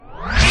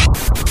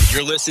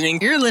You're listening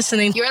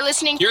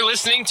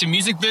to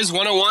Music Biz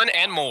 101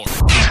 and more.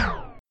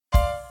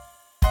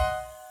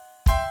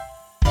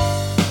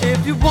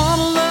 If you want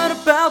to learn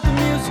about the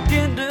music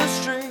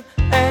industry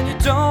and you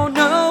don't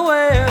know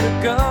where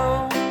to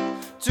go,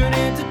 tune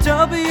into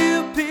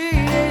WP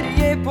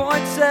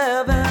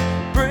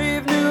 88.7,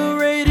 Brave New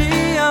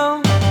Radio.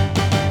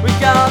 We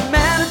got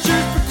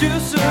managers,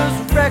 producers,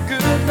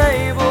 record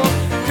labels,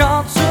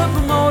 concert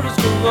promoters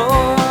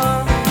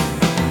galore.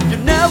 You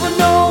never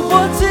know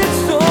what's in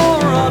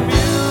store on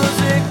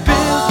Music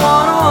Biz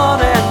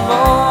 101 and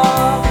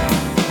more.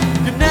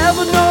 You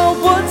never know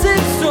what's in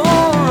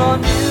store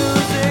on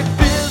Music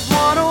Biz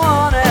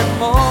 101 and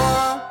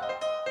more.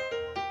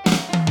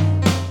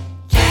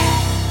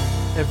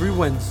 Every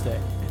Wednesday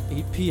at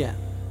 8 p.m.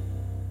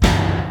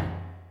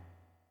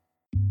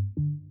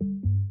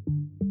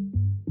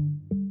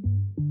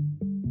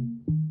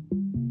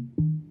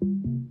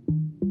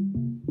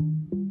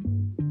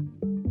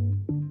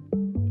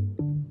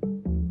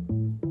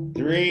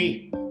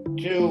 Three,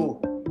 two,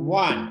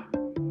 one.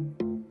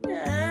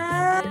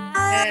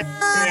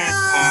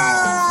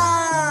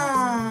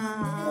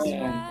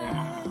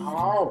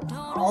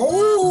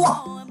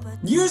 Oh,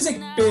 Music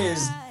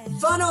Biz,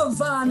 Fun of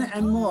Fun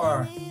and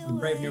more on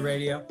Brave New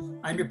Radio.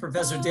 I'm your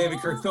Professor David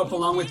Kirk Philp,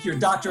 along with your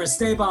Dr.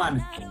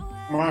 Esteban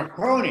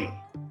Marconi.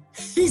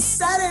 He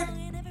said it.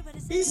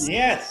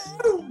 Yes.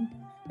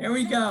 Here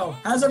we go.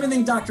 How's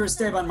everything, Dr.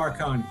 Esteban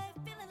Marconi?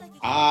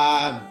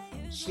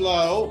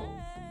 Slow,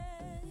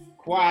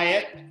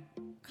 quiet.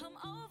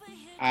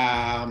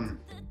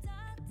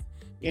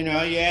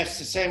 You ask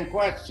the same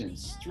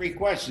questions, 3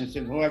 questions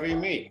of whoever you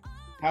meet.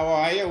 How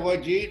are you?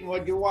 What'd you eat and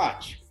what'd you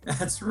watch?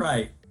 That's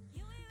right.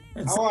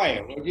 How are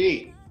you? What'd you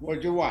eat?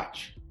 What'd you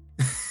watch?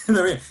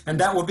 And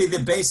that will be the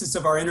basis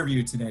of our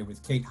interview today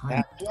with Kate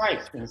Hyman. That's right.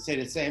 It's going to say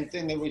the same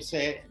thing that we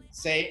say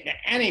to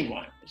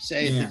anyone.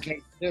 Say it to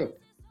Kate too.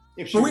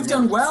 But we've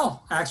done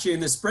well, actually, in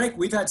this break.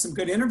 We've had some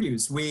good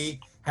interviews. We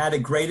had a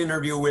great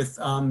interview with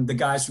the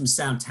guys from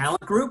Sound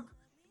Talent Group.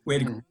 We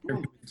had a great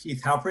interview with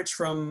Keith Halpritch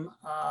from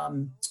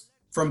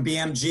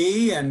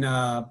BMG and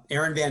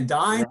Aaron Van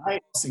Dyne,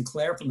 right.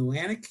 Sinclair from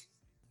Atlantic.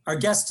 Our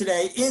guest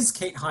today is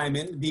Kate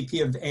Hyman,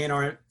 VP of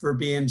A&R for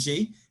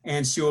BMG,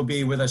 and she will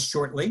be with us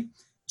shortly.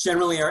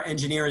 Generally, our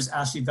engineer is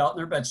Ashley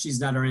Veltner, but she's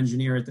not our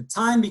engineer at the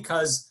time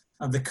because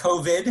of the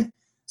COVID.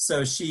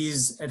 So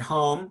she's at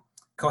home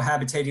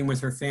cohabitating with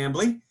her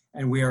family,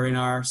 and we are in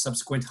our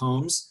subsequent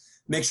homes.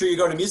 Make sure you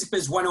go to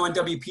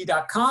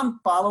musicbiz101wp.com,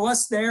 follow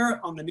us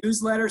there on the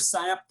newsletter,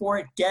 sign up for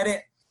it, get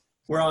it.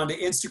 We're on the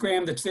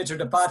Instagram, the Twitter,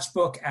 the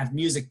Botchbook at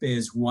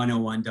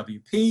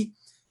musicbiz101wp.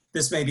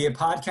 This may be a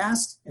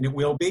podcast, and it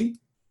will be,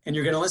 and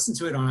you're going to listen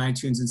to it on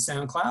iTunes and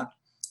SoundCloud.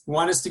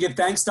 Want us to give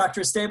thanks,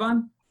 Dr.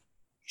 Esteban?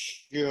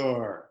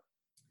 Sure.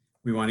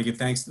 We want to give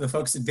thanks to the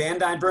folks at Van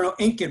Dyne Bruno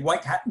Inc. and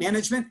White Hat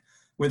Management,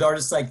 with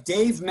artists like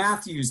Dave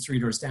Matthews, 3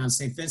 doors down,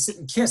 St. Vincent,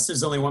 and Kiss.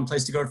 There's only one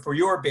place to go for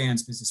your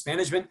band's business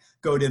management.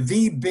 Go to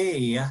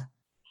VB.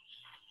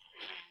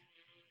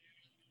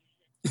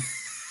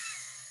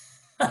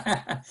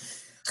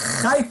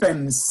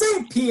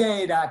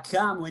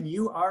 CPA.com when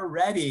you are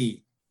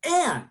ready.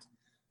 And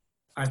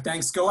our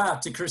thanks go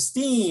out to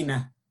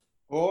Christine.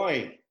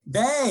 Boy.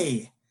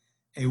 They,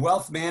 a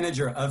wealth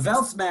manager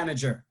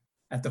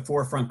at the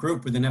Forefront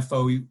Group with an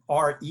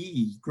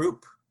F-O-R-E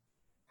group.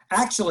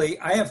 Actually,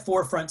 I have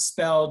Forefront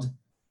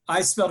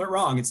I spelled it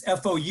wrong. It's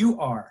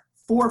F-O-U-R,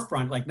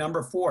 Forefront, like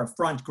number 4,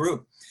 front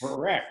group.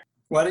 Correct.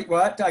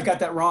 What? I got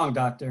that wrong,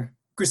 doctor.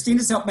 Christine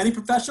has helped many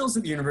professionals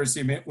at the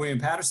University of William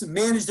Patterson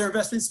manage their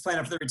investments, plan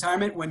out for their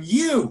retirement. When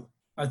you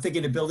are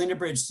thinking of building a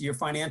bridge to your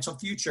financial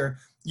future,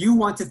 you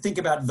want to think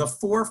about the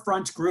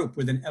Forefront Group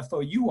with an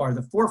F-O-U-R,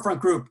 the Forefront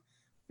Group.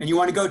 And you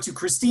want to go to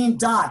Christine.they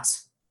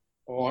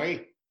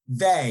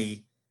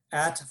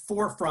at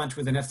forefront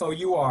with an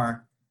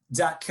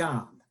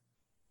F-O-U-R.com.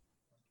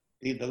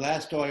 The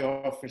last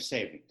oil for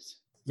savings.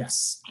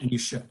 Yes, and you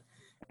should.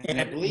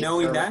 And I believe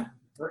knowing that,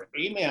 her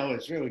email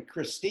is really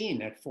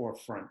Christine at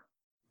forefront.com.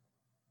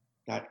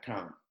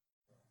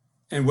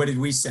 And what did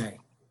we say?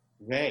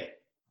 They.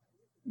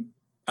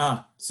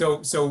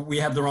 So we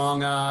have the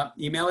wrong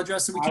email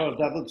address? I'll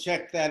double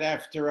check that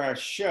after our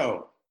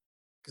show.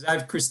 Because I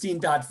have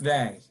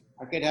Christine.they.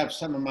 I could have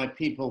some of my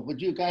people. Would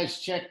you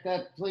guys check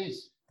that,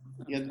 please?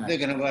 Yeah, they're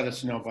going to let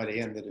us know by the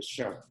end of the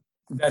show.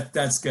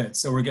 That's good.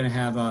 So we're going to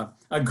have a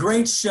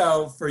great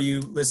show for you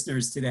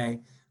listeners today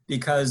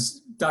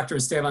because Dr.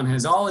 Esteban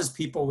has all his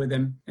people with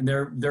him and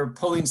they're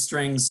pulling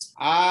strings.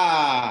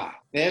 Ah,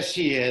 there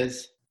she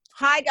is.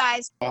 Hi,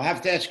 guys. I'll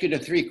have to ask you the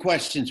 3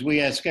 questions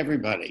we ask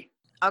everybody.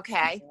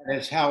 Okay. That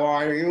is, how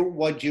are you?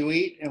 What'd you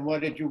eat? And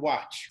what did you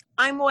watch?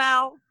 I'm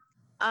well.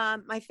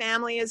 My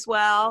family is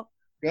well.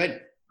 Good.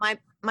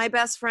 My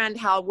best friend,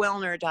 Hal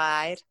Wilner,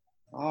 died.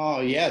 Oh,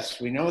 yes.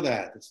 We know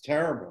that. It's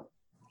terrible.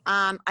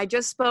 I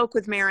just spoke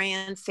with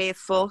Marianne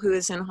Faithful, who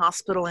is in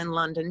hospital in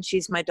London.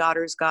 She's my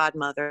daughter's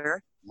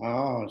godmother.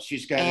 Oh,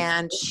 she's got...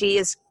 And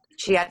she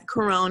had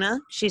corona.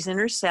 She's in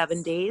her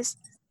 70s.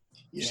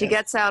 She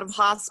gets out of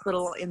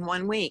hospital in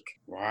 1 week.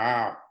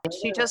 Wow.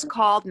 She just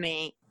called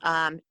me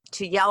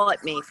to yell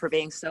at me for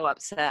being so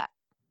upset.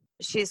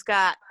 She's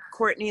got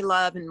Courtney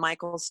Love and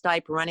Michael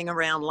Stipe running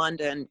around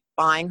London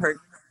buying her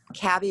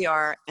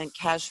caviar and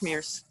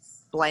cashmere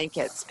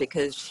blankets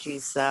because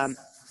she's,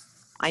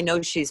 I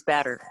know she's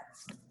better.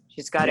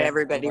 She's got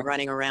everybody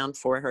running around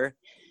for her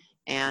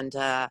and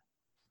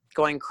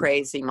going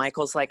crazy.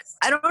 Michael's like,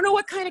 I don't know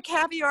what kind of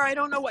caviar. I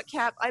don't know what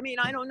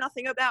I know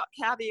nothing about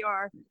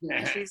caviar.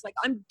 And she's like,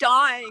 I'm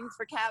dying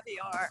for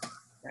caviar.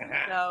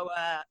 So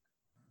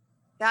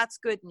that's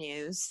good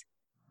news.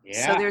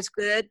 Yeah. So there's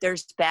good,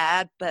 there's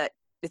bad, but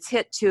it's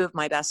hit 2 of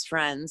my best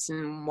friends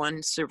and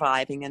one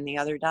surviving and the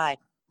other died.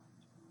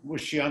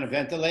 Was she on a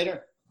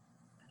ventilator?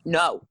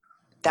 No,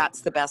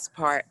 that's the best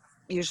part.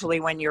 Usually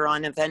when you're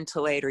on a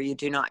ventilator, you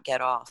do not get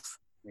off.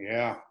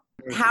 Yeah.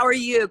 How are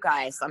you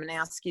guys? I'm going to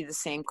ask you the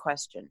same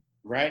question.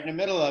 Right in the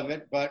middle of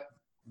it, but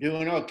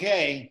doing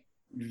okay.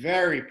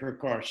 Very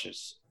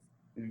precautious.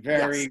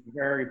 Very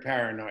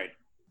paranoid.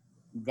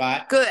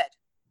 But good.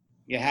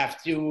 You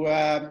have to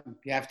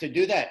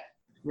do that.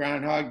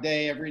 Groundhog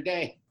Day every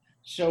day.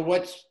 So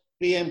what's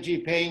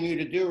BMG paying you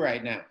to do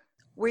right now?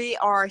 We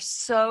are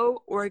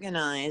so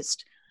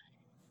organized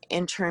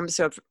in terms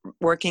of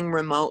working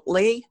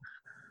remotely.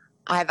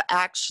 We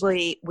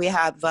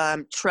have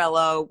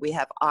Trello, we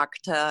have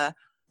Okta,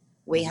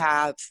 we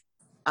have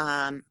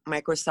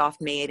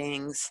Microsoft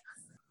meetings.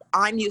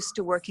 I'm used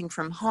to working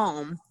from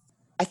home.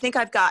 I think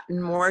I've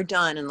gotten more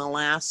done in the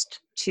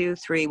last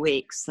 2-3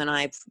 weeks than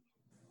I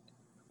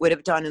would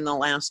have done in the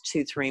last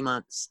 2-3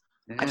 months.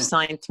 Mm-hmm. I've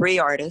signed 3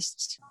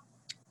 artists.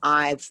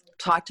 I've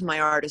talked to my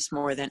artists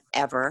more than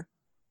ever.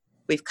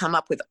 We've come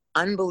up with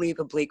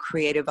unbelievably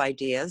creative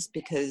ideas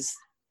because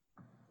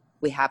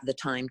we have the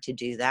time to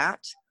do that.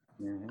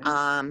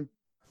 Mm-hmm.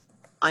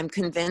 I'm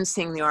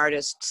convincing the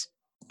artists,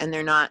 and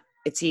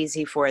it's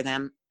easy for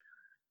them.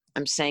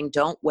 I'm saying,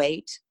 don't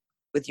wait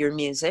with your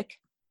music.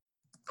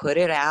 Put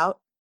it out.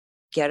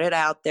 Get it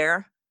out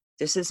there.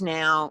 This is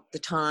now the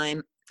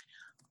time.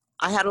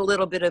 I had a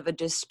little bit of a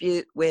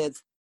dispute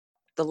with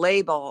the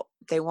label.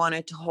 They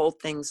wanted to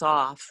hold things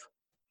off.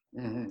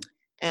 Mm-hmm.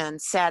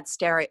 And sad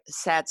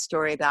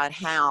story about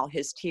how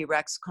his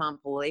T-Rex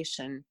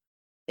compilation,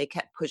 they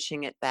kept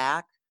pushing it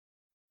back.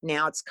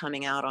 Now it's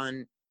coming out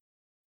on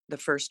the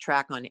first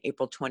track on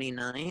April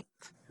 29th.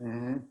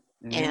 Mm-hmm.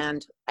 Mm-hmm.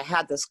 And I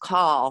had this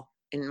call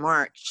in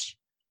March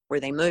where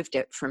they moved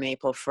it from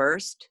April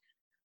 1st.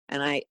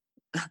 And I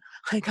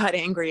got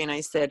angry and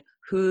I said,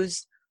 who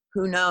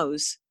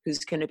knows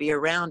who's going to be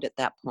around at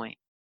that point?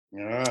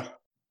 Yeah.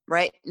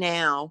 Right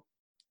now,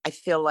 I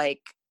feel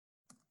like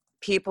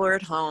people are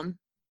at home.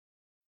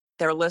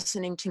 They're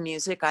listening to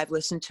music. I've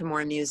listened to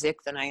more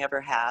music than I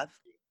ever have.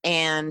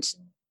 And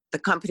the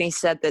company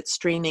said that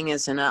streaming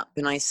isn't up.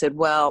 And I said,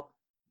 well,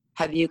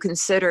 have you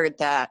considered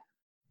that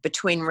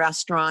between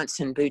restaurants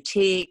and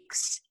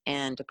boutiques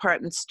and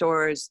department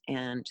stores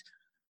and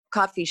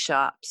coffee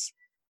shops,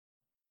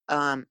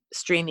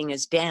 streaming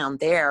is down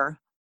there,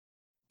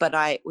 but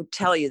I would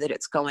tell you that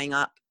it's going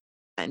up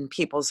in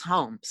people's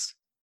homes.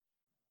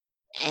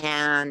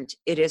 And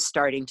it is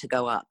starting to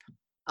go up.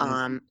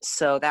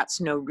 So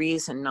that's no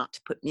reason not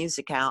to put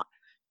music out.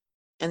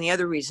 And the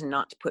other reason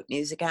not to put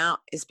music out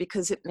is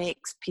because it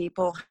makes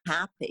people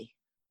happy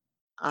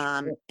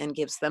and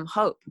gives them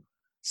hope.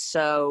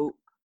 So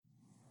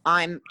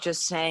I'm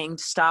just saying,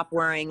 stop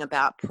worrying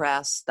about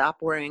press,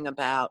 stop worrying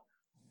about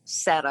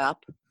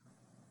setup.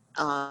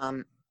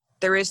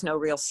 There is no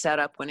real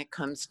setup when it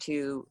comes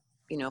to,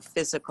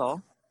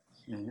 physical.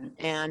 Mm-hmm.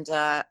 And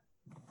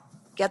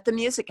get the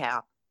music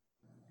out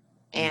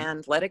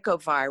and let it go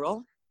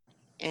viral.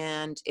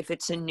 And if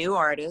it's a new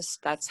artist,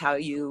 that's how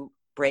you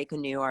break a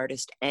new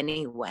artist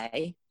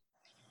anyway.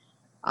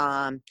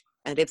 And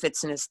if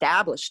it's an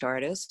established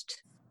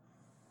artist,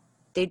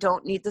 they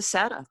don't need the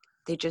setup.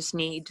 They just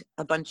need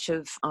a bunch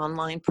of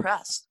online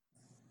press.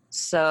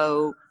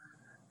 So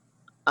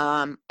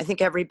I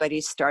think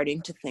everybody's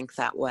starting to think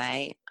that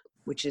way,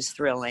 which is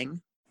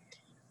thrilling.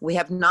 We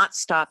have not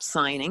stopped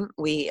signing.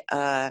 We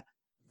are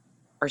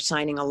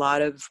signing a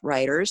lot of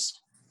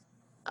writers.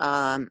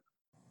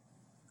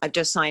 I've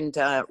just signed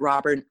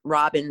Robin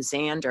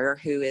Zander,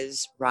 who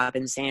is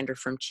Robin Zander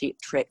from Cheap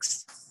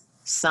Trick's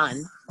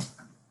son,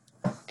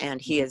 and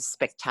he is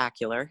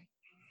spectacular.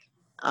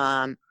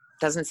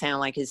 Doesn't sound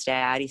like his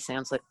dad. He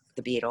sounds like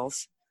the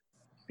Beatles.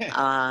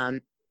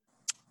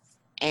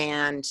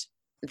 And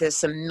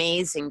this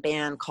amazing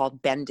band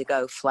called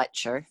Bendigo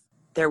Fletcher.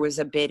 There was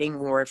a bidding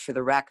war for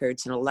the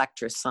records, and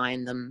Elektra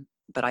signed them,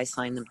 but I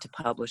signed them to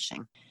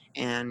publishing.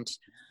 And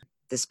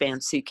this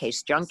band,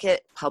 Suitcase Junket,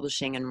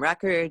 publishing and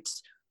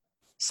records.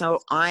 So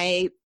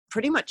I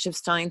pretty much have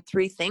signed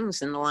 3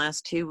 things in the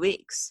last 2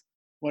 weeks.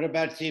 What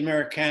about the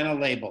Americana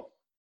label?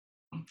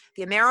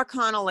 The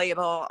Americana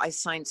label, I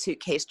signed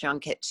Suitcase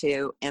Junket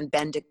to, and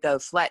Bendigo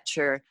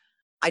Fletcher.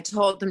 I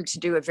told them to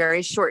do a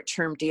very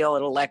short-term deal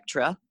at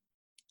Elektra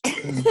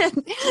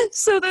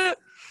so that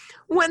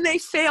when they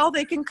fail,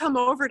 they can come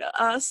over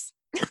to us.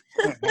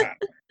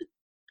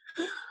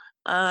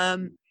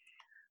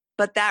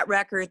 But that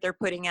record, they're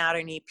putting out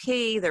an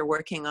EP. They're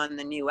working on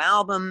the new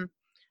album.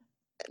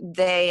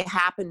 They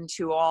happen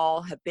to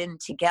all have been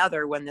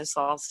together when this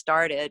all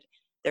started.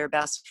 They're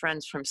best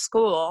friends from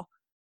school.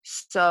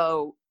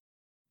 So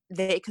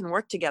they can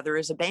work together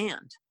as a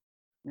band.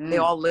 They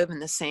all live in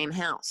the same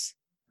house,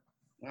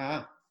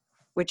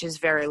 which is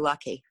very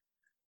lucky.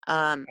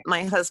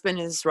 My husband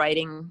is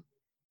writing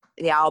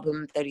the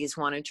album that he's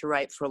wanted to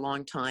write for a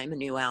long time, a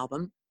new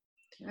album.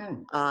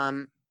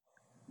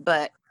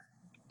 But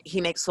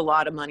he makes a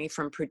lot of money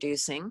from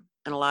producing,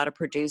 and a lot of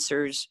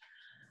producers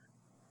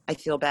I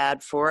feel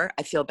bad for.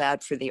 I feel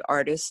bad for the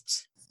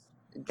artists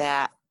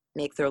that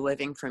make their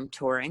living from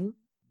touring.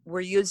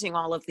 We're using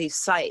all of these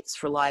sites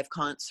for live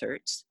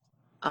concerts.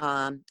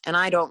 And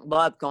I don't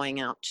love going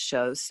out to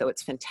shows, so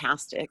it's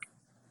fantastic.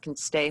 I can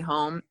stay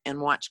home and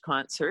watch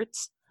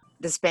concerts.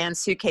 This band,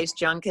 Suitcase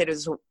Junket,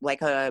 is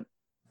like a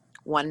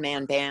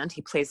one-man band.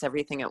 He plays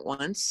everything at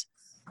once.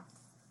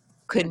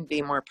 Couldn't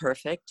be more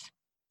perfect.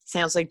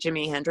 Sounds like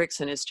Jimi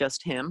Hendrix, and it's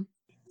just him.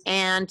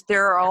 And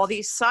there are all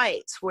these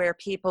sites where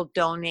people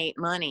donate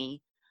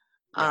money.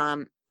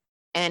 And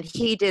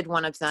he did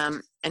one of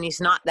them, and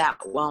he's not that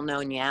well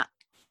known yet.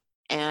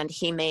 And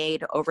he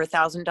made over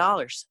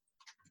 $1,000.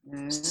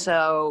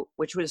 So,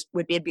 which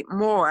would be a bit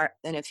more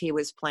than if he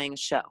was playing a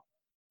show.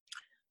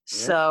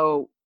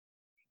 So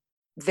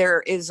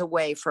there is a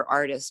way for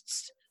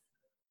artists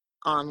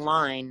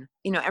online.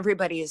 You know,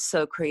 everybody is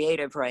so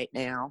creative right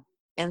now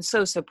and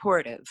so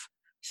supportive.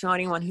 So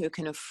anyone who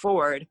can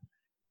afford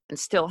and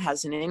still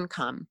has an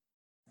income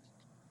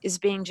is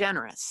being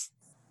generous.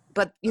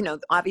 But, you know,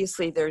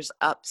 obviously there's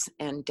ups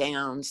and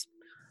downs.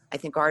 I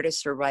think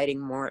artists are writing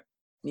more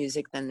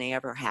music than they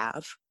ever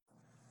have.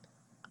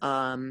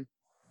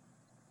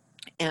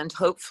 And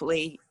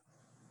hopefully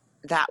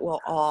that will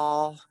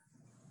all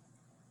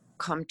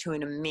come to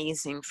an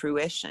amazing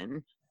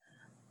fruition,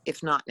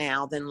 if not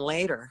now, then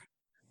later.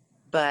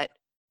 But,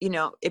 you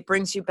know, it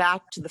brings you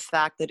back to the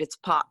fact that it's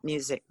pop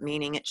music,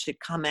 meaning it should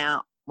come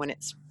out when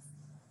it's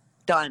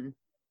done,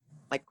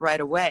 like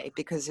right away,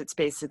 because it's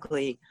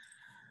basically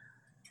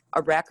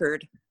a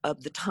record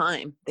of the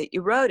time that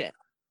you wrote it.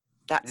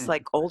 That's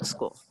like old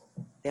school,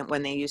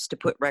 when they used to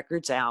put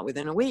records out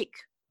within a week.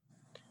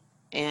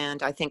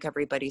 And I think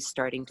everybody's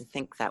starting to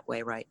think that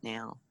way right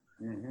now.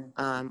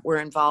 We're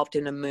involved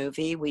in a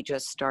movie. We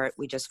just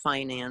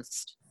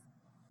financed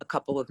a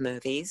couple of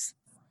movies.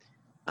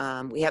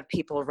 We have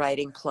people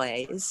writing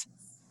plays,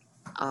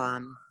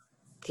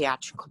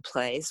 theatrical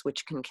plays,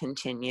 which can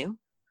continue.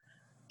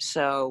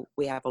 So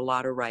we have a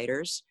lot of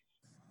writers.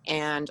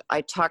 And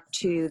I talked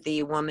to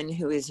the woman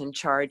who is in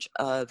charge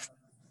of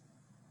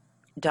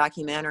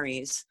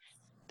documentaries.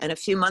 And a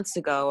few months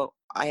ago,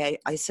 I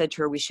said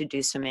to her we should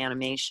do some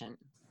animation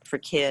for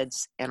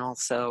kids, and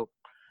also,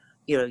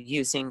 you know,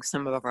 using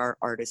some of our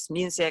artists'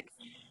 music,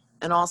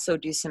 and also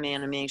do some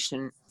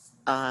animation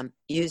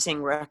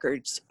using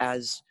records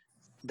as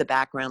the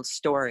background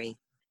story.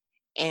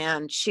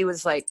 And she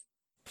was like,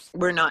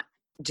 we're not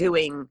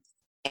doing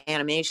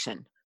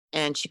animation.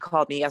 And she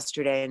called me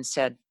yesterday and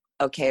said,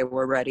 okay,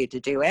 we're ready to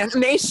do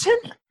animation.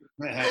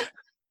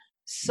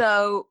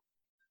 So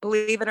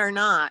believe it or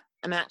not,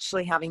 I'm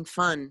actually having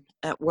fun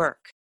at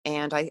work.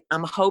 And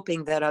I'm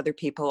hoping that other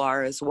people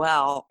are as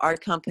well. Our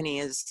company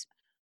is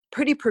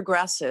pretty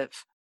progressive.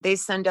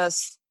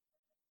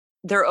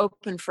 They're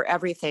open for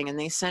everything, and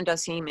they send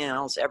us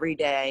emails every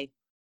day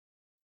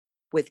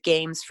with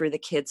games for the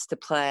kids to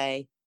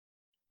play,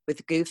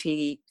 with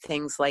goofy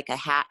things like a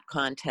hat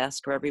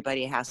contest where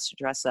everybody has to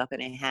dress up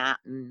in a hat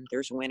and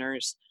there's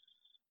winners.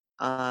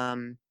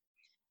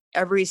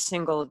 Every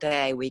single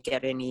day we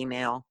get an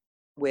email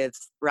with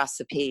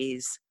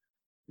recipes.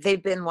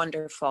 They've been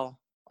wonderful,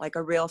 like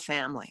a real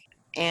family.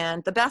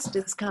 And the best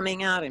is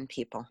coming out in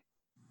people.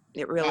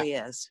 It really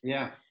is.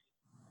 Yeah.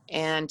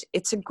 And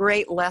it's a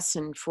great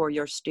lesson for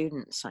your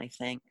students, I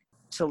think,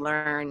 to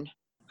learn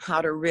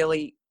how to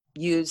really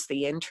use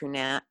the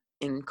internet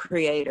in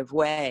creative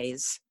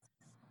ways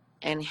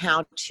and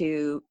how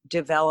to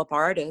develop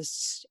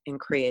artists in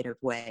creative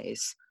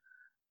ways.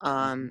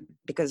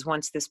 Because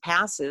once this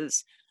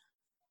passes,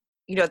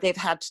 you know, they've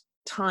had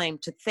time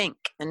to think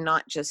and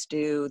not just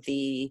do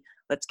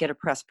let's get a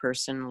press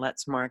person,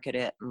 let's market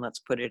it, and let's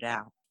put it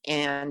out.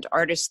 And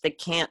artists that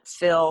can't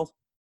fill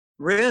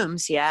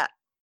rooms yet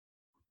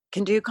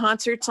can do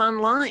concerts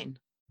online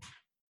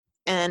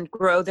and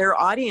grow their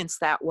audience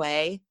that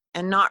way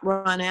and not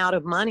run out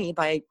of money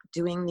by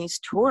doing these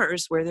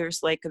tours where there's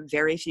like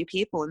very few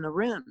people in the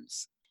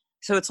rooms.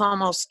 So it's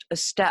almost a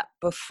step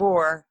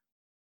before,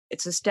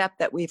 it's a step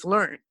that we've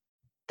learned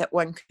that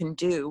one can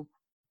do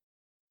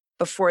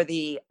before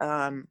the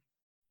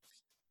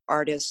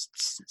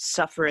artists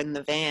suffer in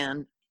the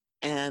van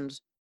and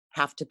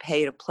have to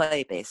pay to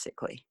play,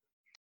 basically.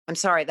 I'm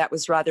sorry, that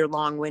was rather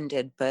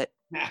long-winded, but...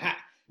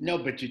 No,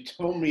 but you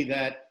told me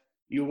that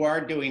you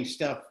are doing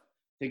stuff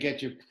to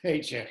get your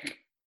paycheck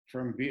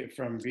from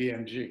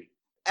BMG.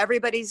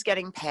 Everybody's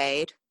getting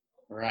paid.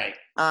 Right.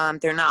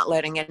 They're not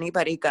letting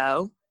anybody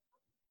go.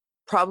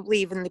 probably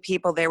even the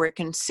people they were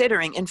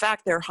considering. In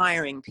fact, they're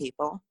hiring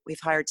people.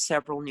 We've hired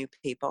several new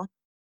people.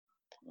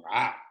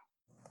 Wow.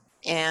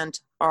 And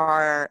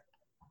our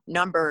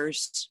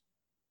numbers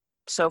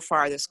so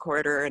far this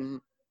quarter,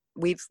 and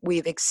we've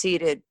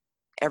exceeded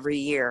every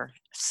year.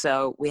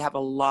 So we have a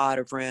lot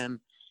of room.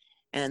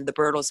 And the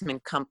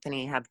Bertelsmann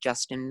Company have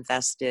just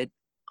invested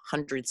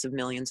hundreds of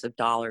millions of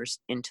dollars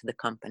into the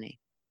company.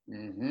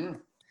 Mm-hmm.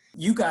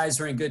 You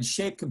guys are in good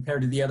shape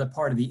compared to the other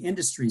part of the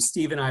industry.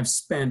 Steve and I have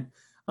spent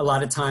a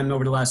lot of time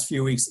over the last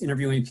few weeks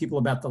interviewing people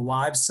about the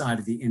live side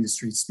of the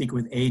industry, speaking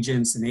with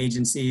agents and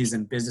agencies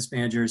and business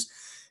managers,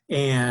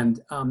 and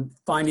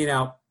finding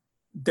out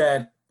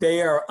that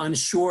they are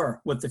unsure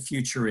what the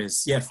future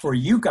is. Yet for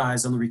you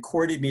guys on the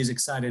recorded music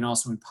side and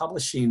also in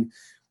publishing,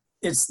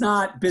 it's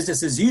not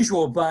business as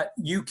usual, but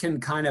you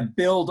can kind of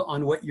build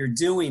on what you're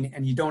doing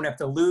and you don't have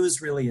to lose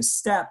really a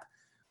step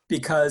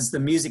because the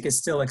music is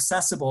still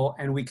accessible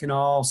and we can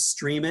all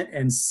stream it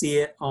and see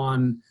it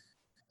on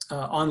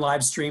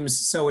live streams.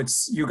 So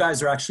you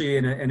guys are actually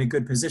in a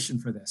good position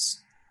for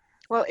this.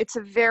 Well, it's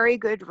a very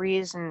good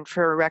reason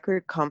for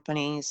record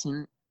companies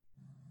and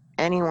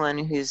anyone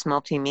who's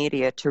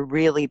multimedia to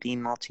really be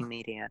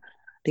multimedia,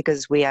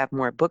 because we have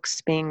more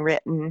books being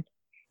written.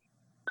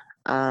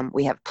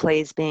 We have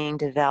plays being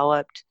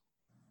developed.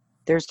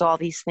 There's all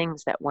these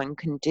things that one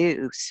can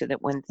do so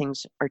that when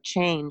things are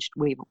changed,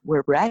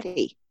 we're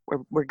ready.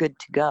 We're good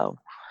to go.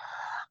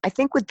 I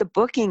think with the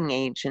booking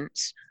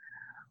agents,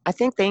 I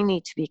think they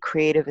need to be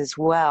creative as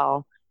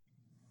well,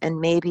 and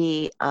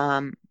maybe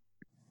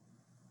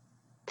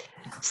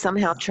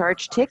somehow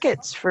charge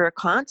tickets for a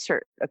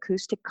concert,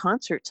 acoustic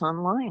concerts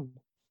online.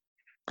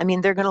 I mean,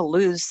 they're going to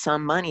lose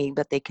some money,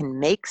 but they can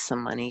make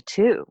some money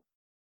too.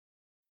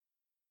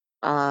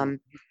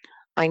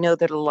 I know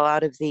that a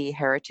lot of the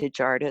heritage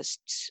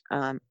artists,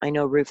 I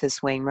know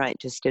Rufus Wainwright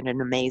just did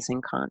an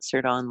amazing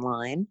concert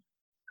online.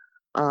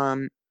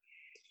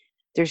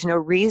 There's no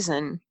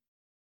reason,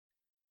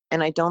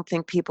 and I don't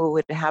think people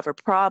would have a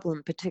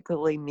problem,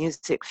 particularly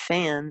music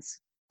fans,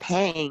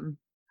 paying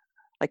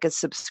like a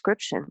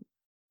subscription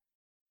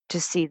to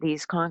see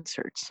these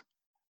concerts.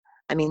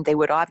 I mean, they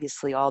would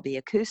obviously all be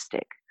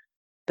acoustic,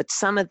 but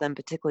some of them,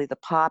 particularly the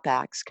pop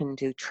acts, can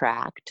do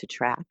track to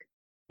track.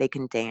 They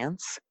can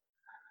dance.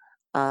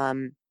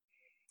 And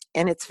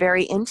it's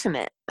very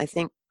intimate. I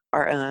think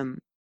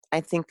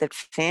that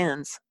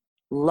fans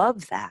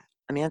love that.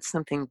 I mean, it's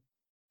something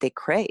they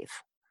crave.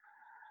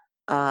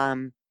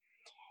 And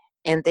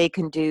they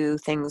can do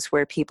things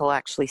where people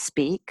actually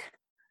speak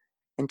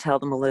and tell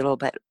them a little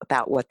bit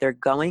about what they're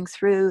going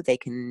through. They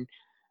can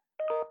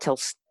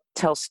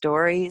tell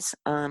stories.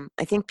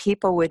 I think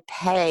people would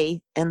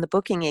pay, and the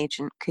booking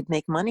agent could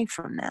make money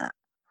from that.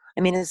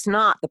 I mean, it's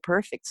not the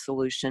perfect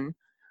solution,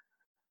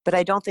 but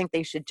I don't think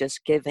they should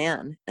just give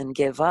in and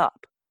give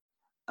up.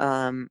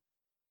 You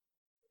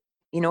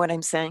know what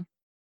I'm saying?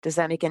 Does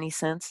that make any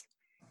sense?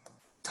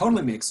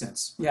 Totally makes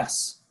sense.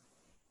 Yes.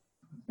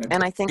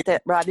 And I think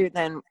that rather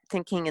than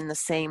thinking in the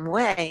same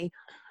way,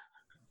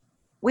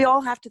 we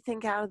all have to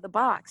think out of the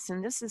box.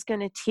 And this is going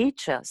to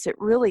teach us. It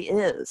really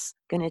is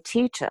going to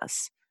teach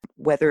us,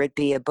 whether it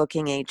be a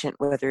booking agent,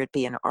 whether it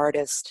be an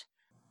artist.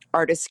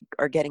 Artists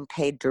are getting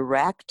paid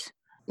direct,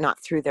 not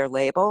through their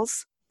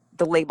labels.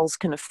 The labels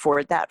can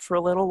afford that for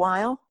a little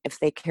while if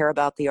they care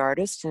about the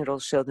artist, and it'll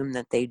show them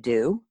that they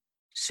do.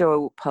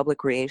 So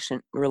public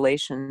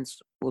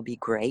relations will be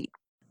great.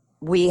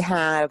 We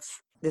have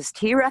this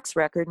T-Rex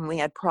record, and we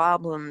had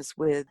problems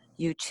with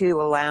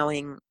U2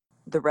 allowing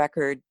the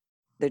record,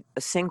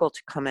 a single,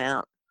 to come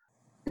out.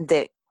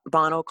 That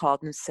Bono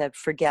called and said,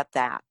 forget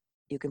that.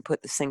 You can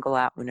put the single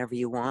out whenever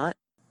you want.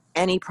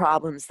 Any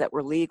problems that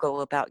were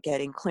legal about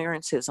getting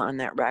clearances on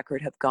that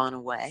record have gone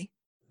away.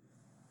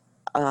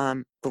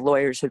 The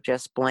lawyers have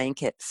just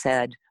blanket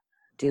said,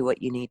 do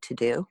what you need to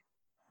do.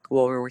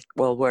 We'll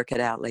work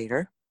it out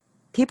later.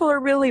 People are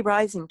really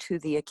rising to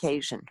the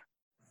occasion.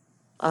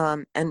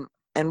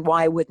 And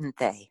why wouldn't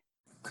they?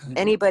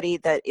 Anybody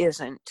that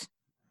isn't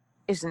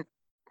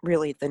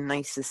really the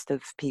nicest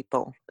of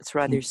people. It's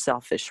rather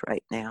selfish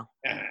right now.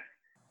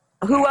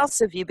 Who else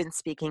have you been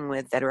speaking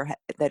with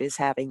that is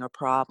having a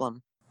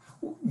problem?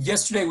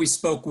 Yesterday, we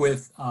spoke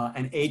with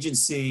an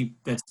agency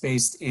that's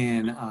based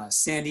in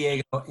San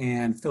Diego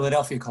and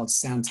Philadelphia called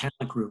Sound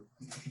Talent Group.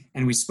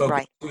 And we spoke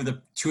with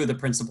two of the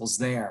principals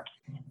there.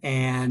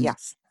 And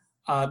yes.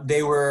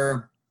 They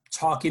were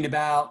talking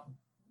about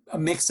a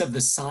mix of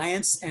the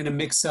science and a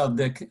mix of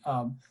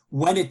the,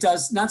 when it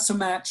does, not so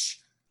much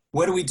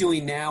what are we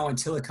doing now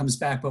until it comes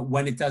back, but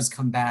when it does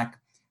come back,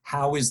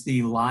 how is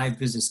the live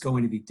business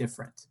going to be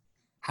different?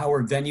 How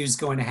are venues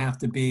going to have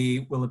to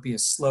be? Will it be a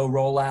slow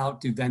rollout?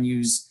 Do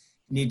venues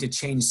need to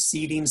change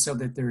seating so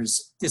that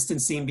there's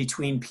distancing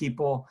between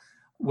people?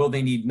 Will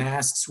they need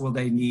masks? Will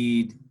they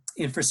need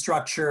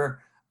infrastructure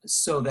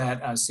so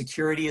that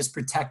security is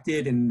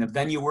protected and the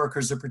venue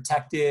workers are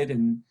protected?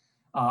 And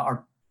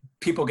are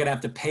people going to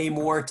have to pay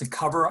more to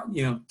cover,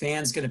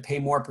 fans going to pay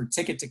more per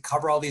ticket to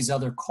cover all these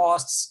other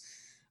costs?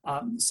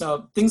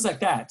 So things like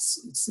that.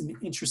 It's an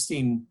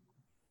interesting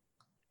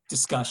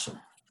discussion?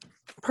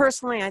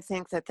 Personally, I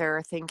think that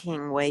they're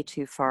thinking way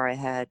too far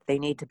ahead. They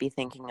need to be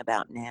thinking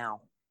about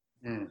now.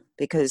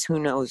 Because who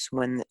knows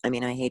when, I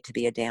mean, I hate to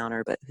be a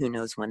downer, but who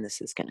knows when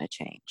this is going to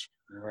change.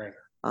 Right.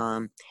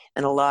 And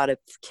a lot of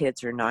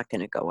kids are not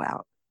going to go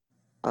out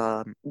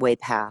way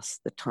past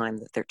the time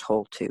that they're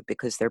told to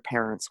because their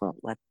parents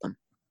won't let them.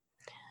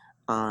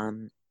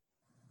 You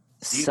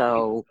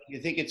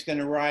think it's going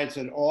to rise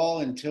at all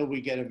until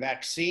we get a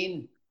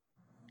vaccine?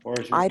 Or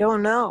is it... I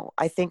don't know.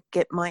 I think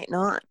it might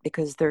not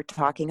because they're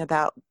talking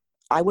about,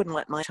 I wouldn't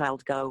let my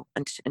child go,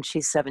 and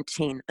she's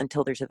 17,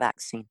 until there's a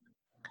vaccine.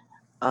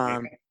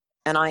 And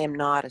I am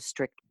not a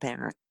strict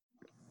parent.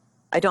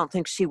 I don't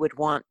think she would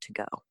want to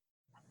go.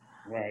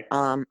 Right.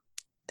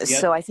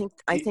 So I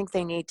think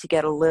they need to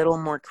get a little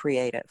more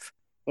creative.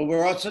 But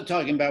we're also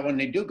talking about when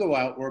they do go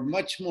out, we're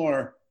much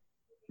more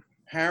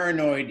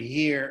paranoid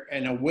here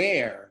and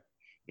aware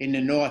in the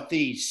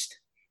Northeast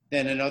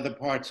than in other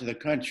parts of the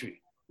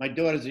country. My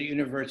daughter's at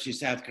University of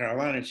South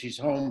Carolina. She's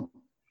home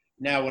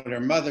now with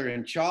her mother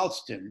in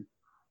Charleston.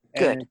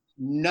 And Good.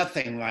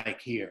 Nothing like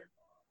here.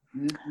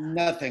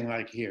 Nothing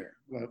like here.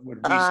 What we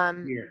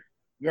see here.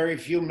 Very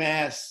few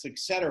masks,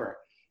 etc.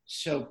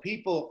 So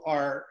people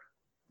are,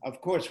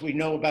 of course, we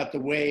know about the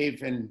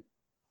wave and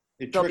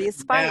the There'll be a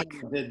spike.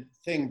 the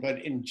thing,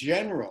 but in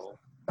general,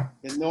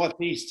 the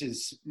Northeast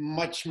is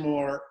much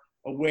more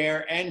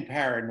aware and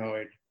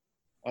paranoid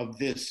of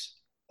this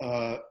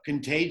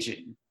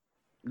contagion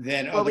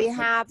than well, other.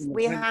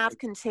 we have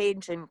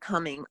contagion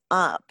coming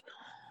up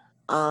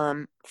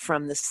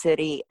from the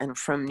city and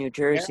from New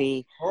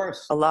Jersey. Yeah, of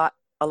course. A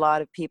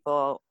lot of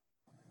people.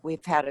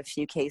 We've had a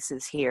few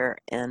cases here,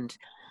 and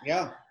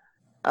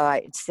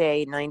I'd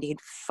say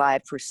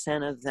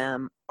 95% of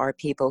them are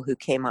people who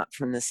came up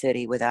from the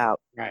city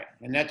without. Right,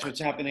 and that's what's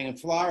happening in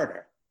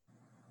Florida.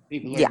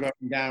 People are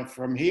going down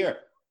from here.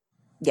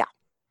 Yeah,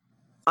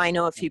 I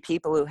know a few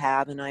people who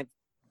have, and I've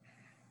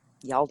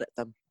yelled at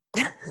them.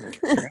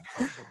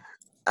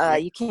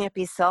 You can't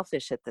be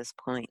selfish at this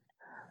point.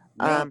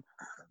 No.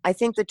 I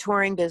think the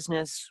touring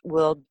business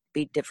will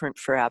be different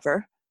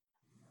forever.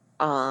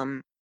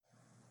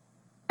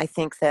 I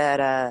think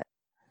that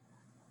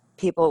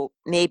people,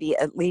 maybe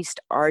at least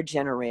our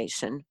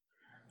generation,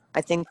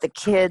 I think the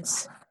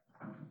kids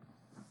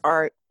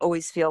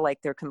always feel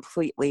like they're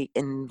completely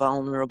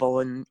invulnerable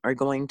and are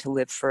going to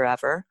live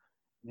forever.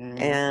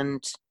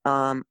 And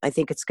I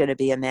think it's going to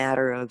be a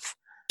matter of,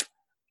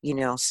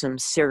 some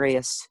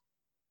serious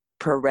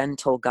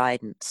parental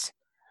guidance.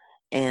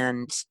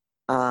 And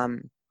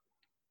in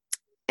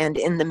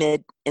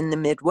the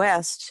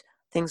Midwest,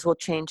 things will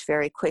change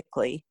very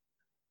quickly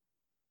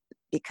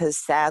because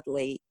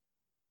sadly,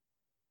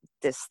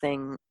 this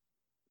thing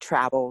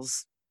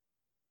travels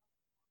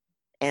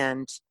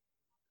and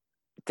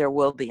there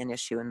will be an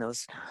issue in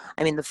those.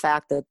 I mean, the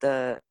fact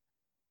that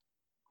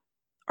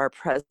our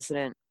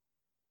president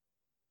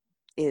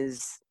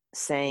is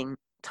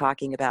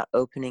talking about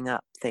opening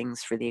up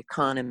things for the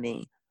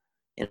economy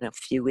in a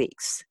few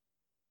weeks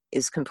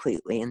is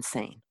completely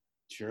insane.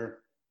 Sure.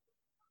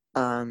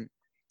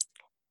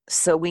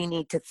 So we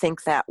need to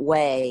think that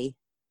way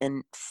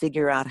and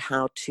figure out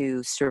how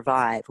to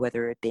survive,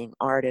 whether it being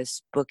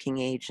artists, booking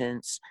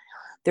agents.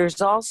 There's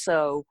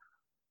also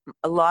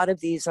a lot of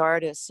these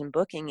artists and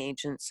booking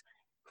agents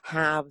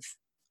have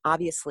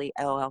obviously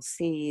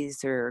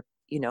LLCs or,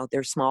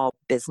 they're small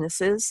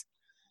businesses.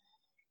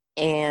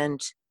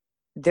 And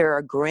there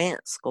are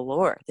grants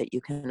galore that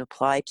you can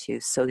apply to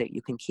so that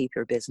you can keep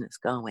your business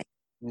going.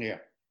 Yeah.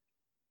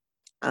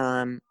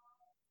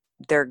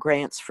 There are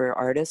grants for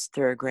artists.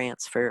 There are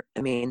grants for,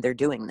 they're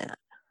doing that.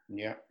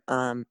 Yeah.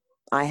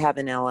 I have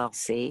an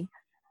LLC,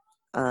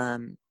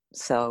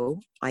 so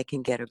I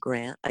can get a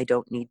grant. I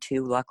don't need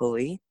to,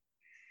 luckily.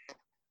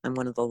 I'm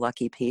one of the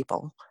lucky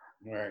people.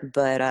 Right.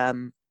 But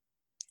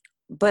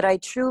I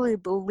truly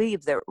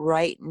believe that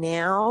right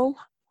now,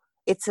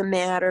 it's a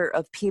matter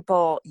of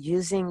people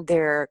using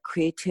their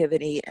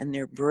creativity and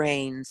their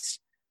brains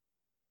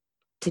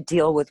to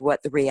deal with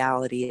what the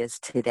reality is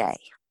today.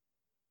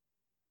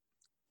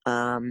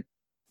 And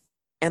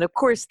of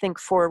course, think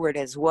forward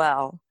as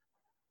well.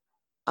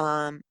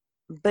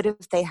 But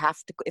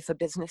if a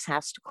business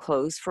has to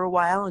close for a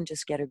while and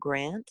just get a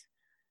grant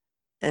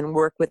and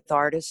work with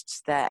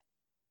artists that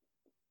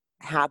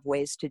have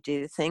ways to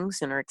do things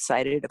and are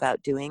excited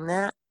about doing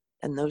that,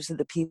 and those are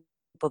the people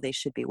they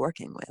should be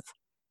working with.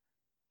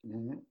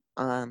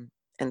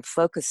 And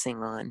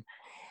focusing on,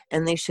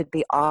 and they should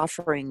be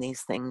offering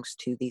these things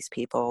to these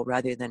people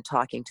rather than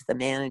talking to the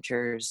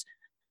managers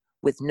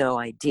with no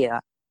idea,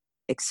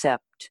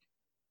 except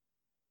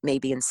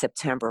maybe in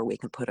September we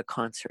can put a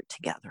concert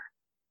together.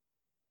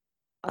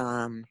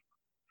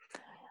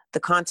 The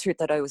concert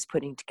that I was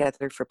putting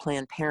together for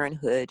Planned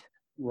Parenthood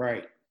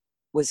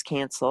was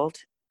canceled.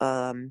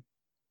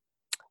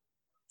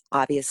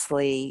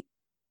 Obviously,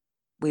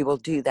 we will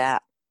do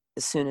that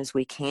as soon as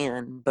we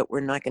can, but we're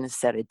not going to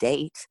set a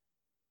date.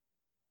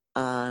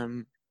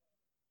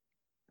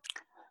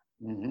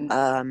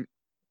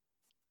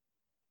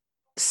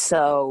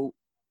 So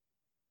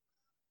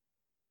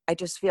I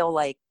just feel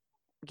like,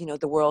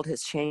 the world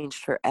has changed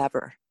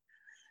forever,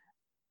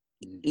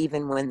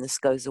 even when this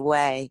goes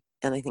away.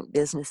 And I think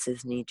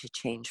businesses need to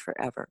change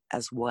forever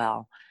as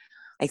well.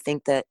 I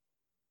think that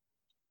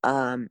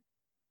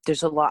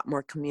there's a lot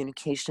more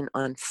communication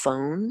on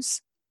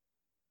phones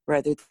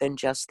rather than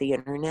just the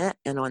internet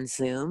and on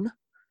Zoom.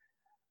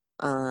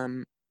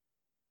 And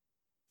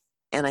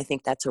I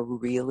think that's a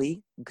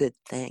really good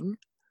thing.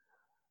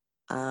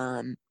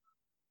 I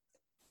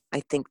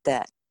think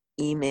that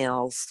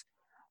emails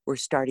were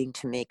starting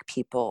to make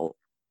people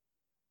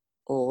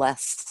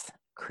less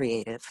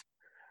creative,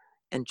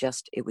 and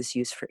just it was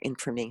used for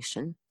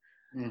information.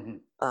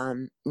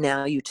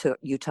 Now you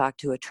talk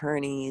to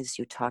attorneys,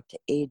 you talk to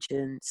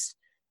agents,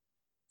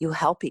 you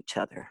help each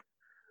other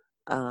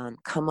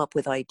come up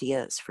with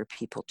ideas for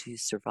people to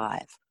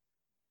survive.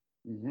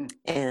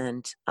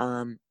 And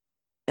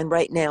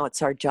right now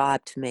it's our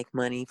job to make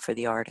money for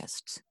the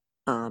artists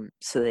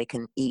so they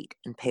can eat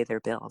and pay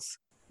their bills.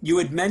 You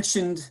had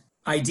mentioned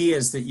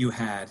ideas that you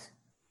had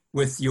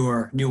with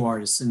your new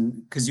artists,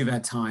 and because you've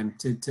had time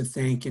to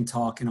think and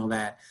talk and all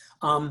that.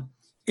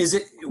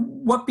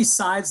 What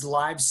besides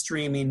live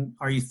streaming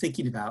are you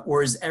thinking about?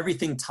 Or is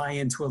everything tie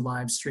into a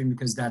live stream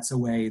because that's a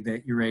way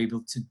that you're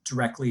able to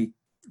directly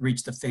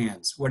reach the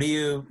fans? What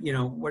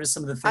are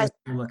some of the things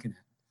you're looking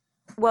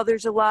at? Well,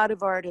 there's a lot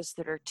of artists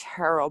that are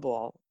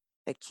terrible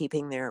at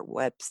keeping their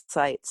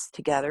websites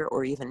together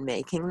or even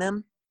making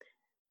them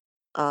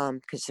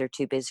because they're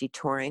too busy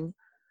touring.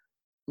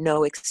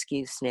 No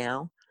excuse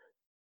now.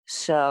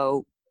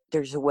 So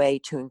there's a way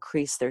to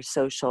increase their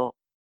social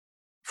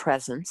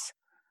presence.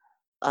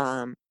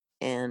 And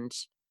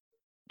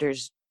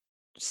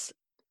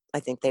I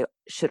think they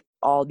should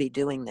all be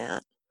doing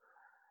that.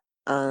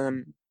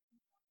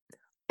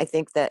 I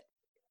think that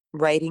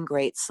writing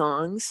great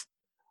songs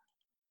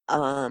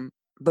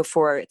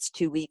before it's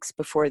 2 weeks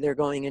before they're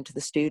going into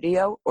the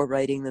studio, or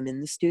writing them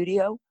in the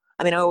studio.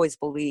 I mean, I always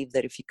believe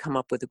that if you come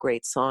up with a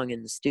great song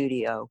in the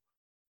studio,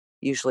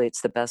 usually it's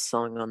the best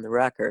song on the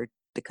record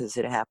because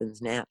it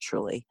happens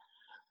naturally.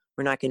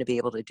 We're not going to be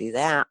able to do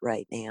that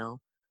right now.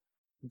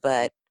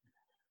 But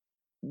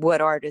what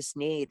artists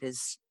need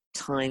is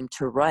time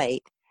to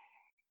write,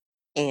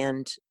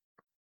 and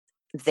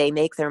they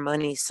make their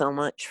money so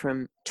much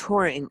from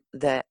touring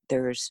that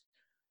there's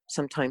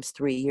sometimes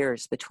 3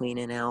 years between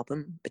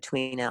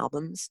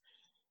albums,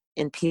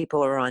 and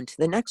people are on to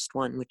the next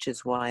one, which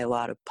is why a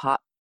lot of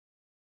pop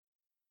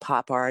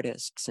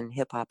artists and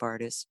hip hop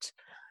artists,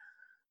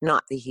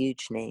 not the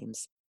huge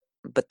names,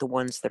 but the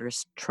ones that are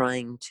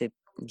trying to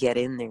get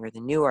in there, the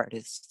new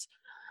artists,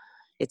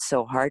 it's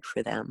so hard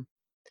for them.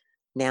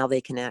 Now they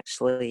can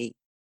actually,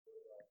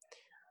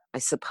 I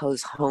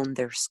suppose, hone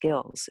their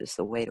skills is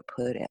the way to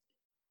put it.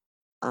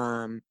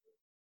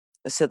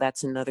 So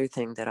that's another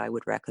thing that I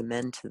would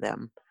recommend to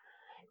them.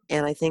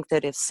 And I think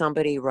that if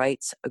somebody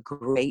writes a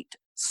great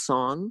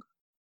song,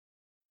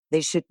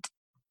 they should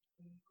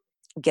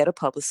get a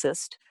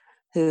publicist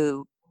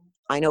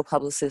I know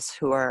publicists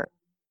who are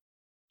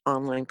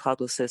online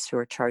publicists who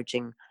are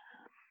charging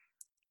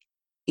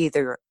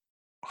either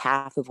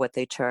half of what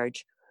they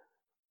charge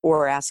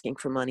or asking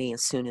for money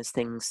as soon as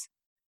things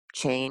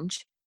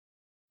change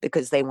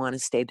because they want to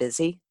stay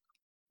busy.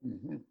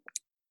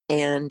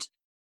 And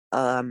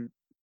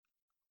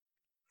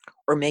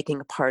or making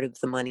a part of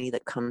the money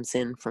that comes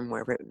in from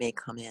wherever it may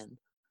come in.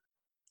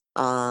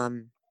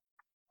 And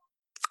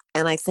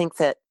I think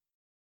that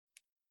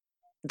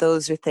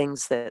those are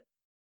things that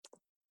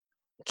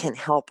can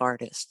help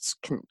artists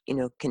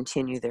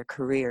continue their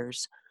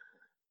careers.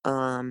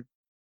 I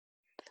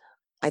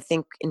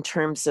think in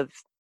terms of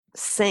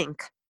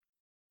sync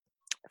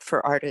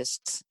for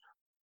artists,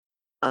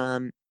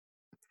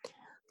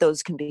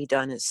 those can be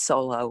done as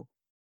solo.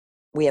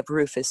 We have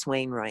Rufus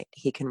Wainwright.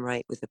 He can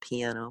write with a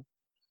piano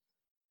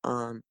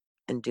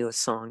and do a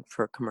song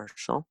for a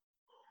commercial.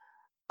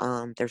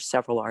 There's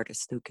several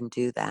artists who can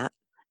do that,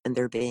 and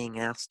they're being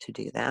asked to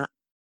do that.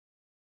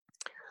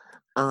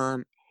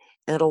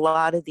 And a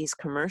lot of these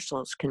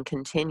commercials can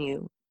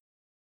continue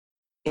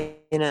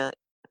in a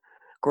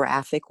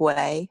graphic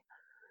way,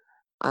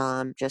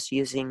 just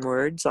using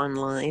words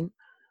online,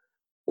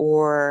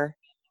 or,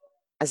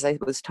 as I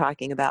was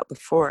talking about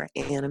before,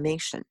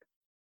 animation.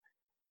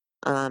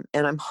 And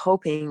I'm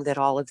hoping that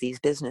all of these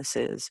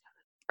businesses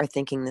are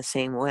thinking the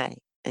same way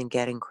and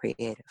getting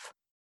creative.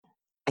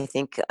 I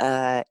think,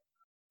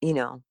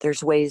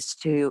 there's ways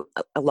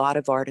a lot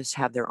of artists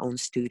have their own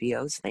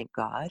studios, thank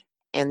God,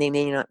 and they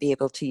may not be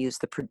able to use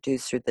the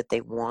producer that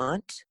they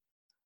want,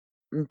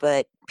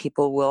 but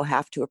people will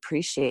have to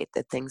appreciate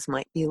that things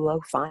might be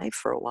lo-fi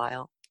for a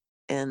while,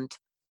 and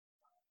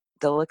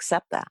they'll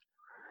accept that.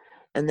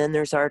 And then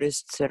there's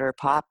artists that are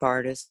pop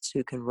artists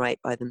who can write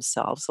by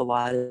themselves. A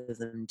lot of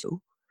them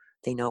do.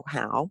 They know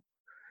how.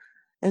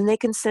 And they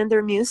can send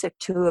their music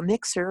to a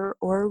mixer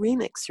or a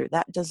remixer.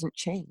 That doesn't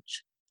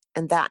change.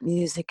 And that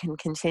music can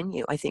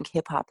continue. I think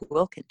hip hop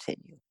will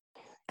continue.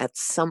 At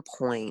some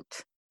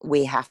point,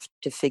 we have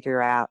to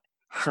figure out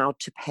how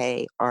to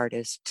pay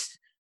artists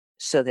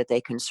so that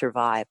they can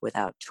survive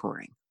without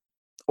touring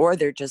or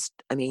they're just,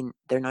 I mean,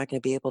 they're not going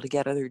to be able to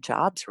get other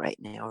jobs right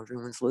now.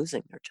 Everyone's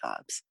losing their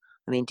jobs.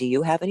 I mean, do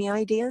you have any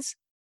ideas?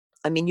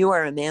 I mean, you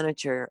are a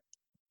manager,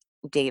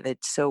 David.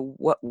 So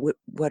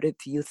what have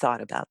you thought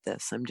about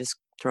this? I'm just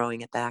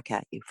throwing it back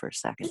at you for a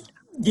second.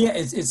 Yeah,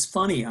 it's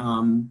funny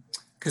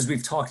because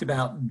we've talked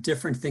about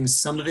different things.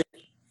 Some of it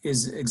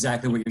is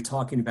exactly what you're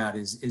talking about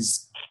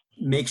is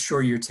make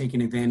sure you're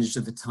taking advantage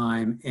of the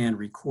time and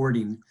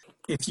recording.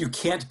 If you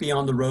can't be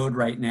on the road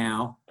right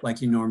now,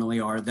 like you normally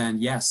are, then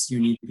yes, you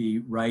need to be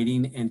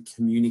writing and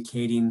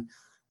communicating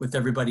with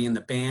everybody in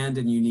the band,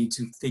 and you need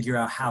to figure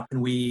out how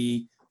can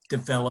we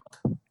develop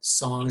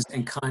songs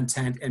and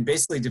content and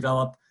basically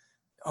develop,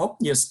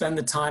 spend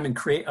the time and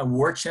create a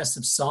war chest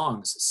of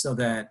songs so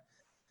that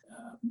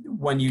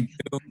when you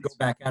do go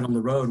back out on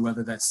the road,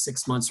 whether that's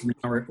 6 months from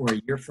now or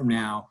a year from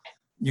now,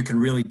 you can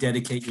really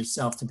dedicate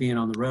yourself to being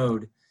on the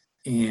road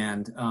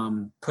and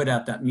put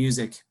out that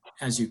music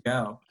as you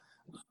go.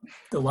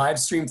 The live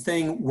stream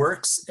thing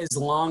works as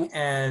long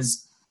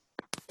as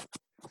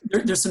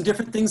there's some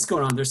different things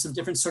going on. There's some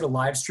different sort of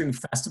live stream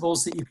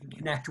festivals that you can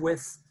connect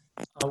with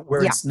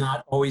where it's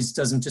not always,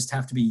 doesn't just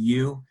have to be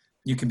you.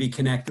 You can be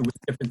connected with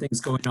different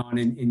things going on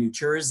in New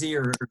Jersey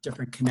or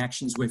different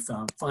connections with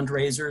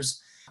fundraisers.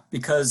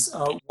 Because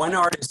one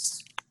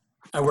artist,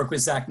 I work with,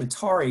 Zach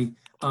Matari,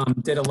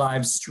 did a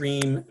live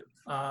stream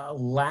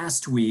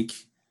last week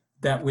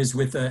that was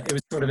it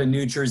was sort of a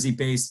New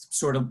Jersey-based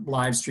sort of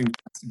live stream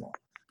festival.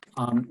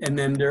 And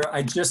then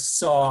I just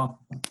saw,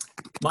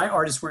 my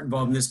artists weren't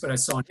involved in this, but I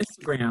saw on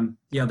Instagram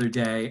the other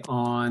day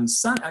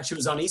actually it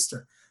was on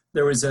Easter.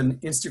 There was an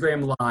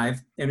Instagram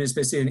Live, and it was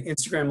basically an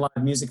Instagram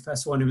Live music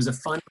festival, and it was a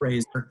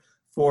fundraiser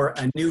for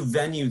a new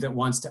venue that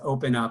wants to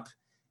open up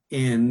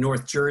in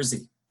North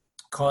Jersey.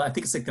 I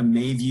think it's like the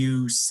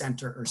Mayview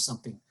Center or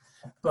something.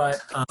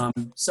 But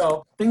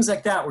so things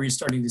like that where you're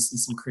starting to see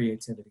some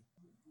creativity.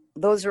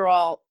 Those are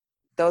all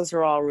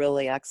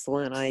really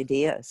excellent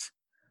ideas.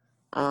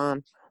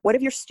 What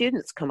have your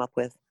students come up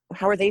with?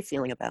 How are they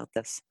feeling about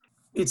this?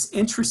 It's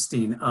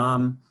interesting.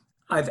 I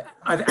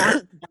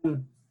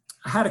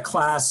had a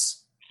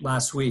class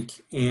last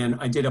week, and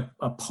I did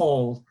a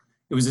poll.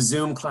 It was a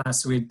Zoom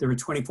class. So there were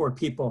 24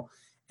 people,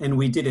 and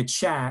we did a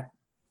chat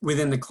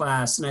within the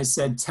class. And I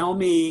said, tell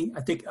me,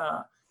 I think,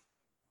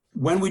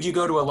 when would you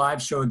go to a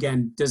live show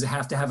again? Does it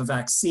have to have a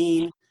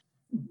vaccine?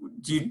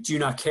 Do you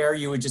not care?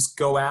 You would just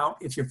go out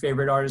if your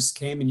favorite artist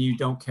came and you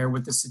don't care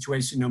what the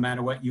situation, no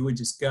matter what, you would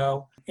just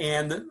go.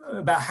 And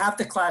about half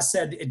the class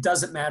said it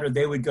doesn't matter.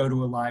 They would go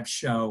to a live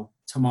show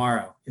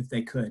tomorrow if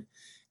they could.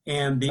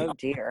 And oh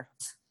dear,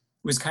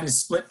 was kind of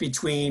split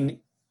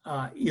between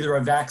either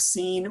a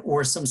vaccine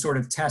or some sort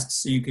of test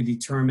so you could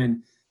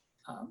determine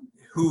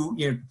who,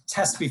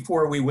 test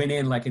before we went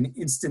in, like an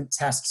instant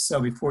test.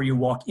 So before you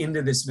walk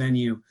into this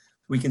venue,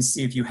 we can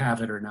see if you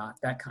have it or not,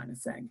 that kind of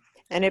thing.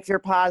 And if you're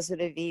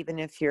positive, even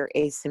if you're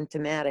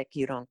asymptomatic,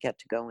 you don't get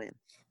to go in.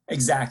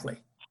 Exactly.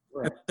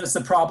 Right. That's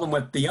the problem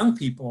with the young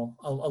people,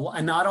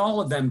 and not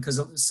all of them,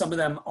 because some of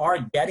them are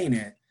getting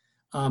it.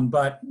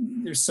 But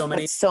there's so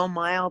many. But so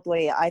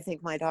mildly. I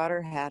think my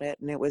daughter had it,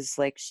 and it was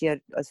like she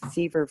had a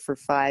fever for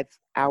 5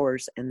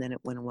 hours, and then it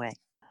went away.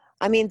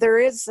 I mean, there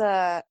is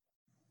the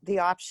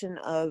option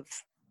of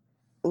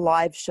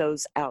live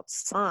shows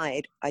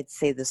outside, I'd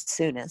say the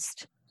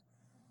soonest,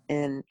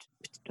 and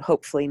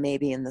hopefully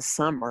maybe in the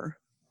summer,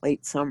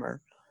 late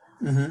summer,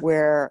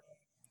 where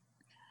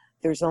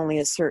there's only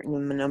a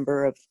certain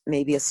number of,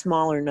 maybe a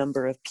smaller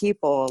number of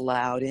people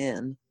allowed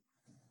in,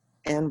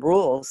 and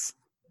rules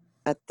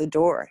at the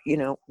door.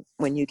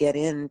 When you get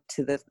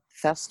into the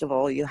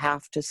festival, you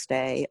have to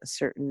stay a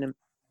certain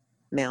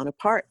amount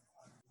apart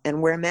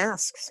and wear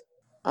masks.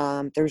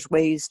 There's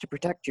ways to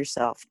protect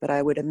yourself, but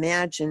I would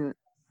imagine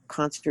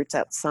concerts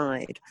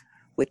outside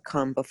would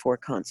come before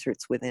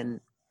concerts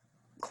within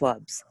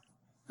clubs.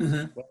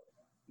 Well,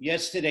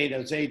 yesterday,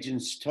 those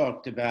agents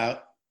talked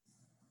about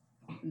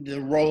the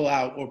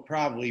rollout will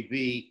probably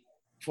be,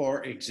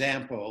 for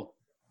example,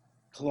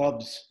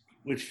 clubs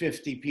with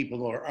 50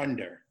 people or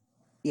under.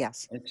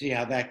 Yes. And see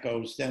how that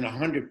goes. Then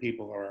 100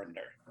 people are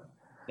under.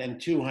 Then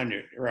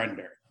 200 are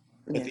under.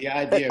 But the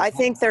idea. But I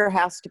think there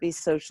has to be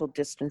social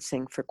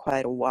distancing for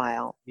quite a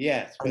while.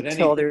 Yes, but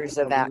until there's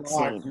a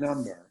vaccine.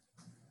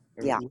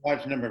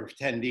 Large number of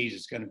attendees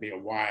is going to be a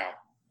while.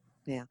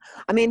 Yeah.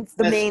 I mean,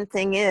 the main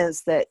thing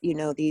is that,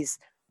 these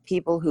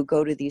people who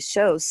go to these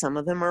shows, some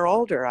of them are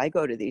older. I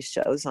go to these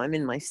shows. I'm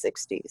in my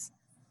 60s.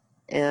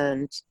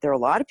 And there are a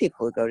lot of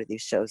people who go to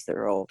these shows that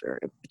are older,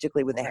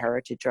 particularly with the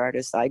heritage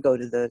artists. I go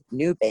to the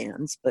new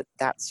bands, but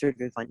that's sort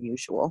of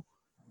unusual.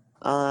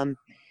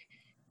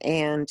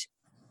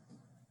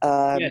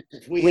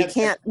 We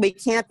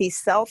can't be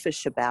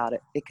selfish about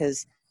it,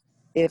 because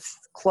if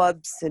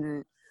clubs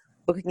and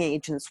booking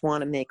agents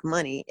want to make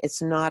money,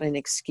 it's not an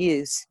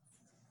excuse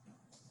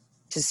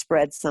to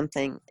spread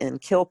something and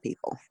kill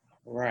people.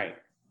 Right.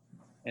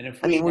 And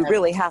if we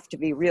really have to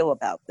be real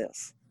about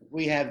this. If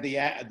we have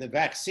the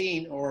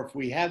vaccine, or if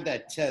we have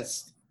that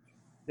test,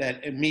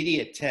 that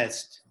immediate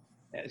test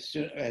as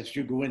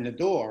you go in the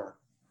door,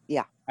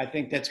 Yeah. I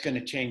think that's going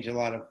to change a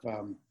lot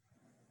of,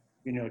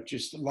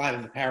 just a lot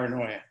of the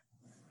paranoia.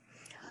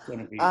 Going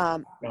to be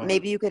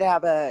maybe you could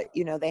have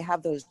they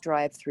have those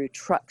drive-through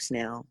trucks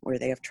now where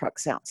they have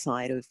trucks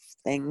outside of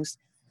things.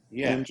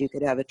 Yeah. And you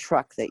could have a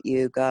truck that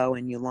you go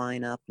and you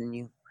line up and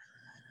you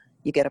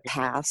get a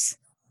pass.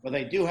 Well,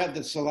 they do have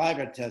the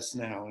saliva test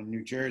now in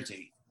New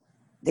Jersey.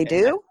 They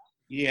do?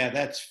 They have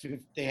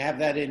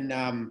that in,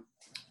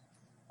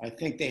 I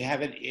think they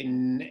have it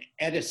in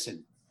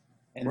Edison.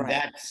 And Right.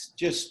 that's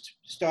just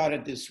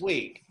started this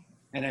week.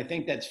 And I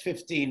think that's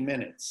 15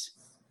 minutes.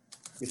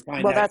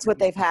 Well, that's what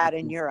they've had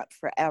in Europe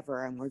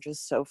forever, and we're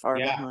just so far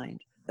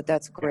behind. But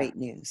that's great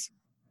news.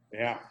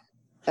 Yeah.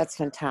 That's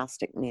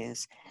fantastic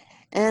news.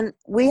 And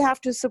we have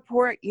to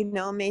support,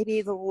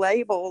 maybe the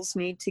labels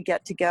need to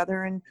get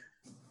together and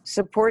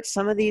support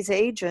some of these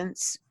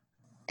agents.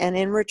 And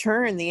in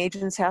return, the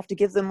agents have to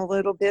give them a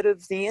little bit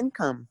of the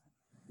income.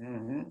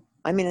 Mm-hmm.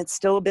 I mean, it's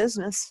still a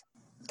business.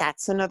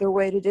 That's another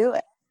way to do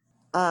it.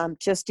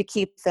 Just to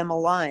keep them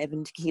alive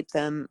and to keep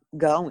them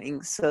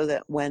going so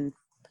that when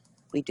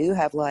we do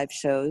have live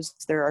shows,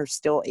 there are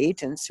still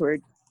agents who are,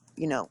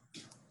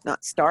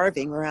 not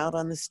starving or out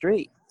on the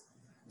street.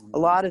 A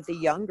lot of the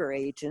younger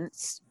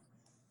agents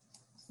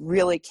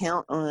really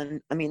count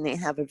on, they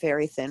have a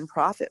very thin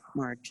profit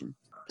margin.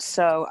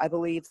 So I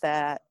believe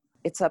that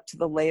it's up to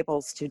the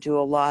labels to do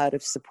a lot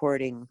of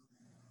supporting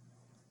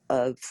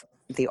of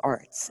the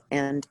arts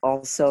and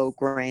also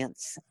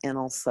grants and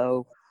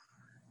also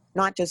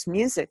not just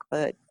music,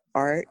 but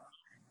art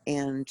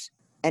and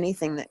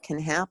anything that can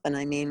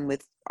happen.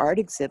 With art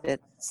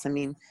exhibits,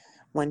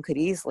 one could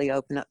easily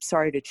open up,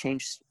 sorry to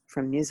change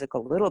from music a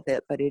little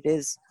bit, but it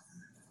is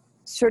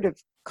sort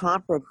of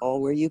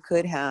comparable where you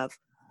could have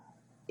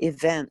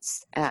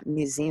events at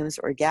museums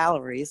or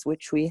galleries,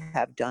 which we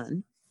have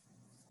done,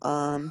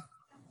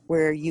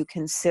 where you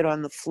can sit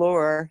on the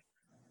floor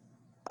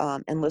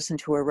and listen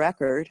to a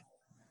record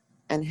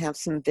and have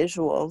some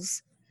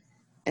visuals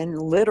and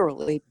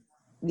literally,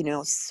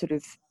 sort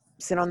of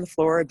sit on the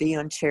floor or be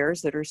on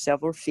chairs that are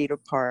several feet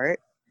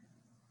apart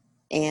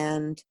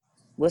and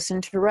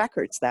listen to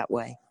records that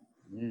way.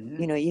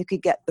 Mm-hmm. You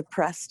could get the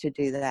press to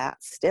do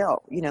that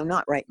still,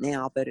 not right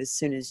now, but as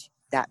soon as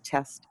that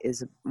test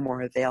is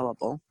more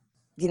available,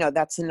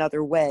 that's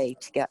another way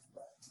to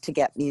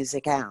get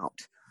music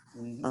out,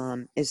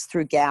 Mm-hmm. is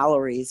through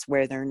galleries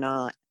where they're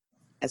not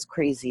as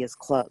crazy as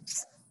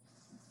clubs.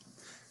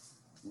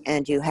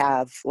 And you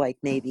have like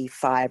maybe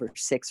 5 or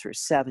 6 or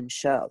 7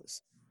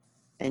 shows.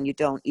 And you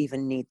don't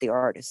even need the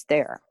artist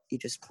there. You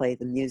just play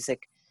the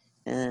music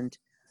and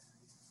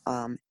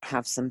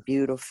have some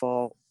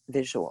beautiful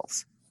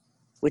visuals,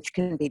 which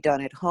can be done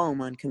at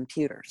home on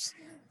computers.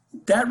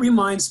 That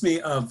reminds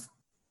me of,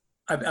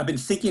 I've been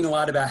thinking a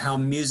lot about how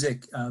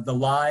music, the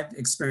live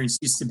experience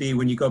used to be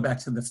when you go back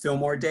to the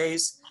Fillmore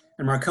days.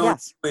 And Marconi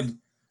would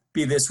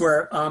be this,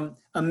 where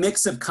a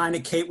mix of kind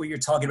of, Kate, what you're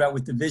talking about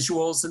with the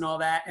visuals and all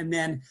that. And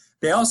then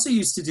they also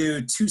used to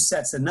do 2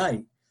 sets a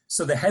night.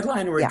 So the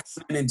headliner would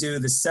come in and do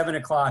the 7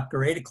 o'clock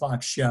or 8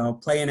 o'clock show,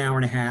 play an hour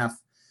and a half.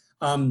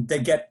 They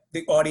get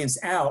the audience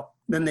out,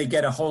 then they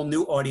get a whole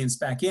new audience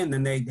back in.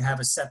 Then they have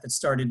a set that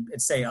started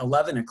at, say,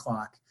 11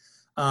 o'clock.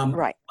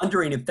 Right.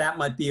 Wondering if that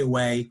might be a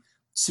way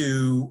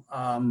to,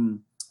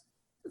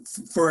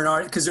 for an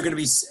art, because there are going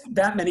to be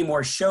that many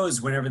more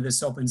shows whenever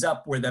this opens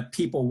up where the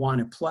people want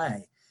to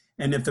play.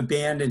 And if the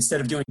band,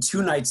 instead of doing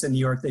 2 nights in New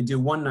York, they do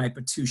 1 night,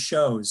 but 2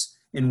 shows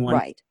in one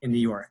night in New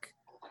York.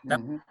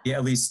 That would be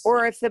at least.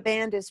 Or if the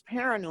band is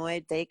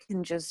paranoid, they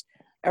can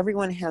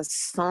everyone has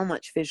so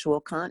much visual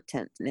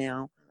content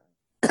now.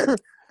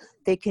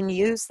 They can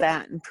use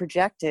that and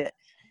project it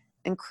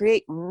and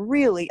create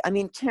really,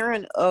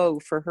 Karen O,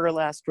 for her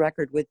last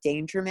record with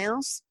Danger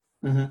Mouse,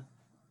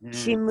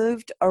 she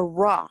moved a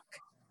rock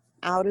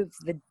out of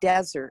the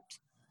desert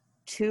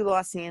to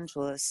Los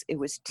Angeles. It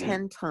was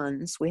 10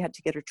 tons. We had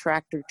to get a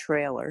tractor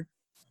trailer.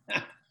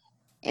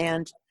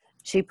 And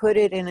she put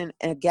it in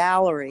a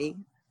gallery,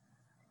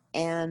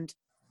 and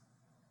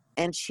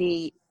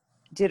she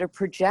did a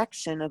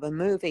projection of a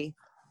movie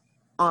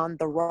on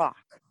the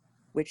rock,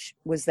 which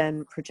was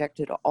then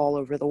projected all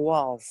over the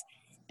walls.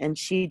 And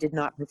she did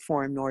not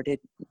perform, nor did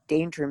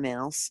Danger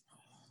Mouse,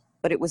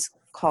 but it was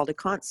called a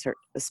concert,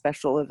 a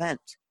special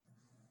event.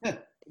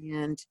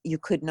 And you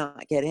could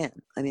not get in.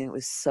 It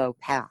was so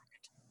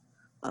packed.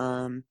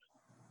 I'd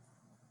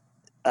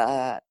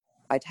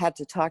had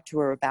to talk to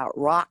her about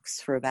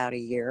rocks for about a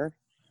year.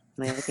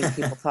 And I think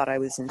people thought I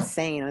was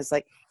insane. I was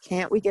like,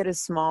 can't we get a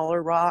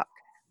smaller rock?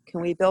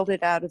 Can we build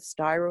it out of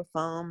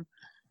styrofoam?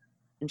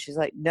 And she's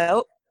like,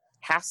 nope,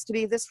 has to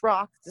be this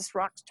rock. This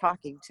rock's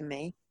talking to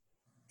me.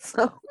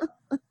 So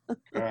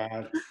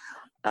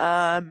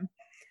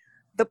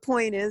the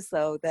point is,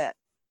 though, that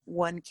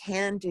one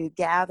can do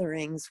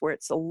gatherings where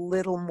it's a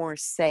little more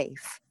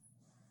safe.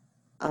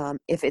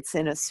 If it's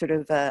in a sort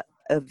of a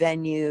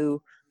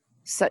venue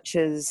such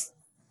as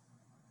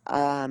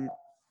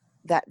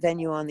that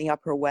venue on the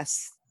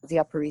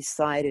Upper East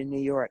Side in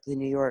New York, the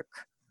New York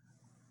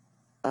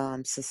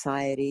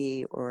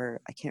Society,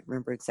 or I can't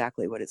remember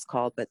exactly what it's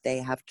called, but they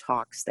have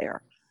talks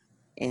there,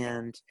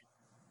 and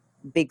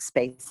big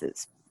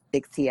spaces,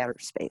 big theater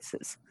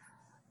spaces.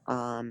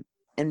 And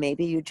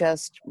maybe you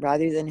just,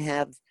 rather than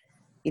have,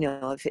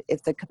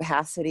 if the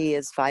capacity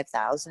is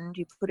 5,000,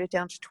 you put it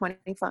down to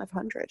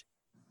 2,500.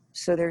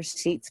 So there's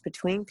seats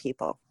between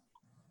people.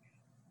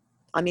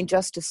 I mean,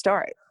 just to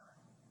start.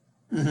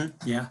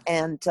 Mm-hmm. Yeah.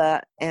 And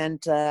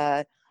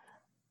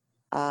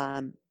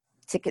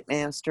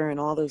Ticketmaster and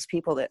all those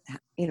people that,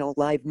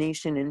 Live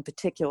Nation in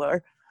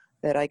particular,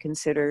 that I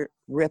consider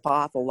rip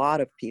off a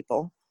lot of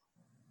people.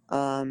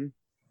 And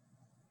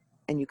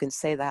you can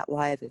say that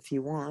live if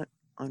you want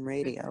on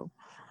radio.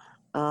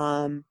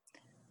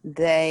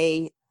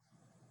 They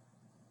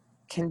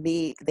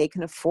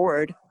can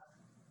afford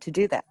to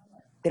do that.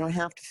 They don't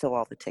have to fill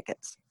all the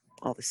tickets,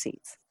 all the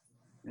seats.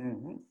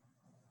 Mm-hmm.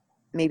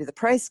 Maybe the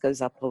price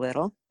goes up a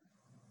little,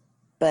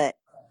 but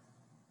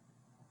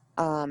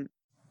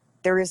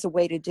there is a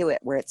way to do it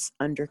where it's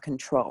under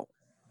control.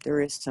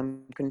 There is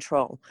some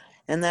control,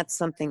 and that's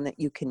something that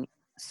you can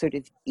sort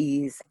of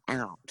ease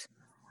out.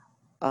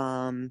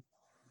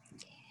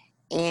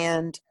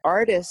 And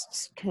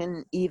artists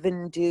can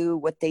even do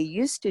what they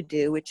used to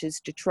do, which is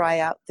to try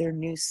out their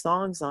new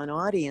songs on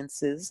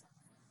audiences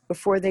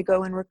before they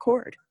go and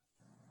record.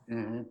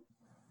 Mm-hmm.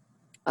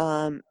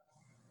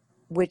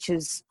 Which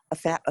is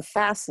a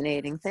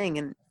fascinating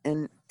thing.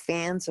 And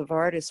fans of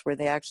artists where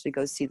they actually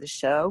go see the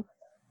show,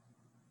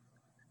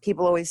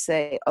 people always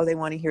say, oh, they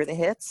want to hear the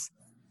hits.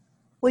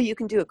 Well, you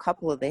can do a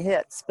couple of the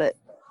hits, but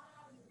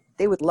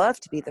they would love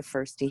to be the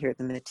first to hear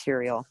the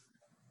material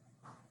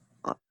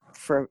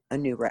for a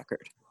new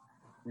record.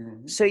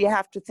 Mm-hmm. So you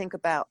have to think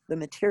about the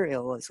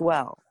material as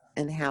well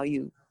and how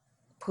you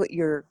put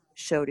your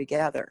show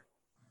together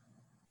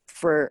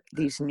for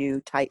these new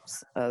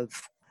types of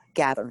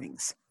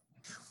gatherings.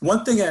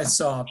 One thing I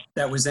saw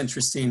that was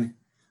interesting,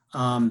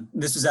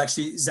 this was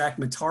actually Zach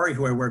Matari,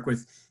 who I work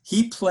with.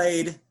 He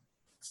played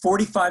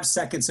 45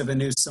 seconds of a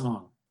new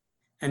song.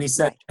 And he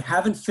said, right. I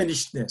haven't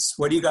finished this.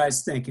 What do you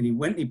guys think? And he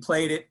went and he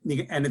played it.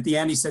 And at the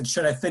end, he said,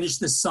 should I finish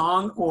this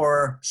song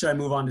or should I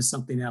move on to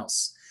something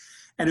else?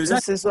 And it was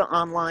this is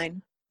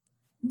online.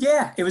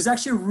 Yeah, it was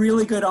actually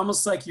really good.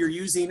 Almost like you're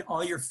using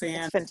all your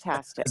fans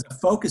fantastic. As a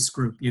focus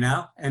group,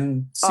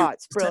 And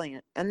it's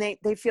brilliant. And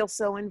they feel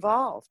so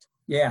involved.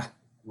 Yeah.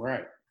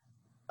 Right.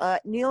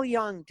 Neil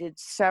Young did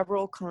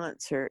several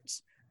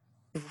concerts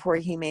before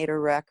he made a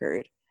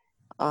record,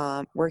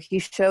 where he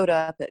showed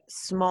up at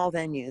small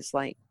venues,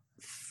 like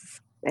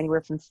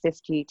anywhere from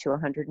 50 to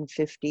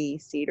 150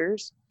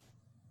 seaters,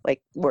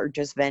 like were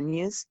just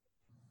venues,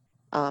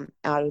 out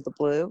of the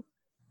blue.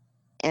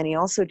 And he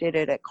also did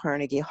it at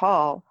Carnegie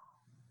Hall,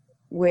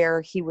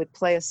 where he would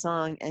play a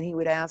song and he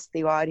would ask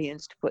the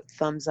audience to put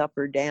thumbs up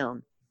or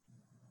down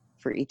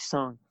for each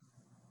song.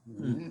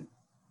 Mm-hmm.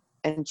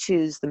 And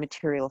choose the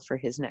material for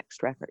his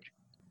next record,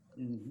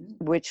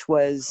 mm-hmm. which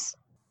was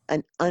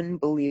an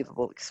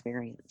unbelievable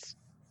experience.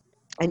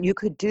 And you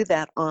could do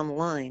that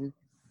online,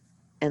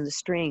 and the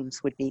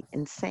streams would be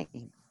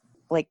insane.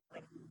 Like,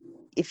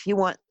 if you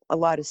want a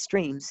lot of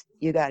streams,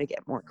 you got to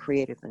get more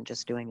creative than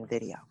just doing a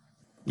video.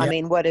 Yep. I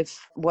mean, what if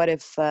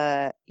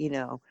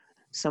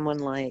someone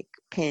like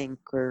Pink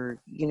or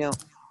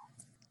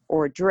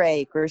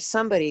Drake or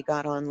somebody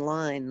got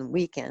online the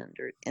weekend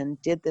and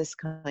did this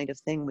kind of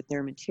thing with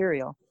their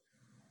material?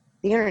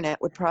 The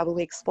internet would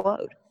probably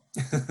explode.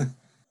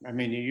 I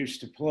mean, you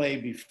used to play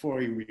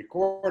before you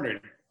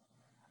recorded.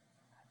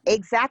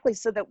 Exactly,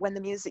 so that when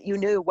the music, you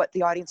knew what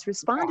the audience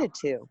responded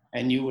to.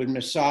 And you would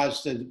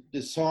massage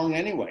the song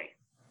anyway.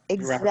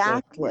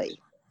 Exactly.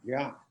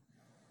 Yeah.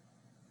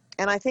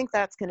 And I think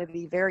that's going to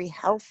be very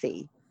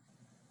healthy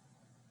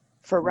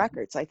for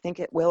records. I think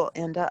it will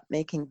end up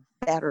making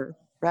better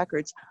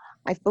records.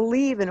 I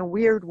believe in a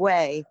weird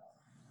way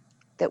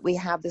that we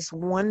have this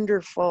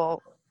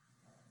wonderful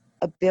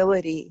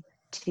ability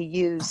to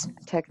use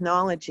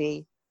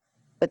technology,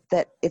 but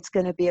that it's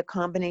going to be a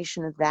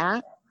combination of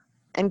that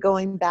and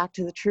going back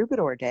to the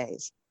troubadour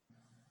days.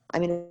 I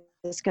mean,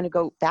 it's going to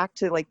go back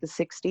to like the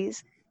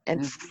 60s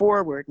and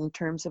forward in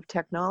terms of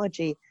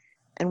technology.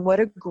 And what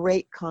a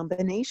great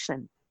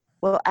combination.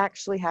 We'll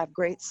actually have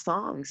great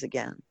songs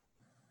again.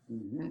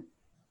 Mm-hmm.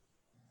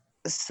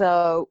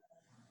 So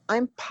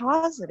I'm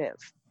positive.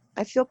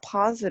 I feel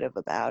positive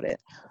about it.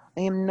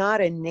 I am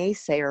not a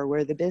naysayer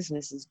where the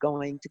business is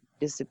going to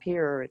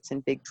disappear or it's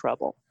in big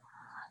trouble.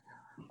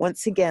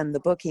 Once again, the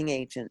booking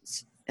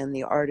agents and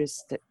the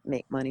artists that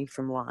make money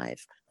from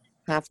live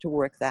have to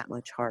work that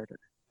much harder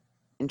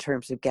in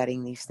terms of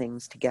getting these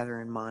things together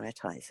and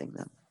monetizing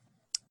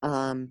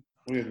them.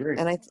 We agree.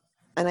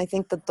 And I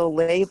think that the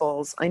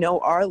labels, I know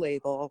our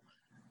label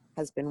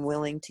has been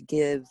willing to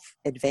give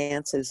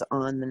advances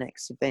on the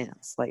next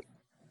advance, like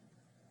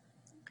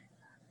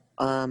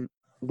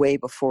way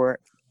before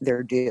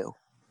they're due.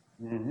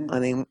 Mm-hmm. I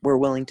mean, we're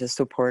willing to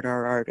support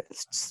our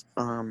artists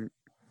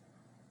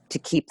to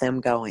keep them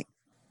going,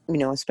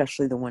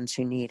 especially the ones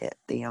who need it,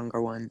 the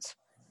younger ones,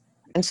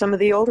 and some of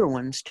the older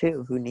ones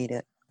too who need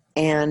it.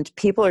 And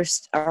people are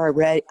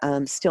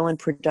still in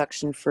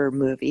production for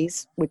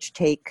movies, which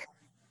take,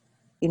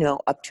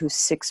 up to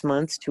 6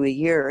 months to a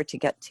year to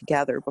get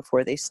together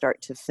before they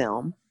start to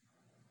film,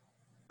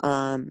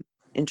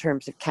 in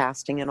terms of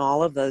casting and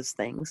all of those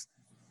things,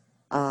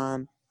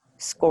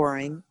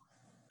 scoring,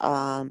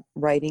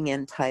 writing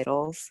end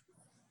titles.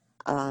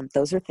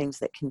 Those are things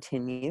that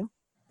continue.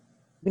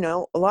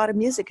 A lot of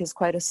music is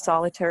quite a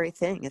solitary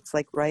thing. It's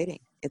like writing.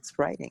 It's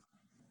writing.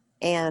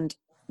 And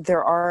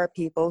there are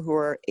people who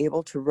are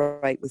able to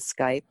write with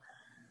Skype.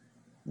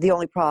 The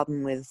only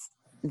problem with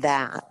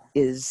that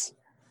is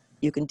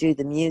you can do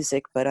the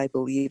music, but I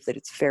believe that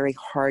it's very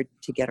hard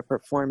to get a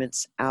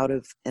performance out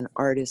of an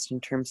artist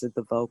in terms of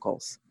the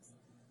vocals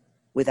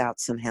without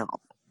some help.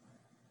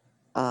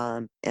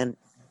 And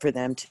for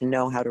them to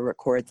know how to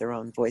record their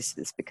own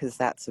voices, because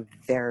that's a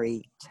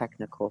very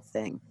technical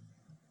thing.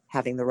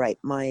 Having the right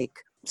mic,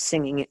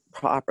 singing it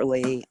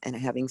properly, and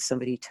having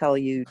somebody tell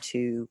you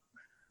to,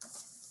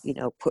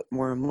 put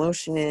more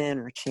emotion in,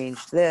 or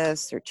change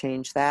this or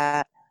change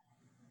that.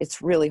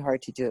 It's really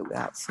hard to do it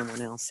without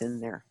someone else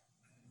in there.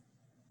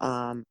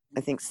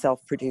 I think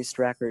self-produced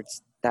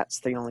records,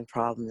 that's the only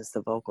problem, is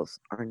the vocals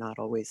are not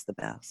always the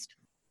best.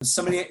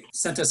 Somebody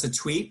sent us a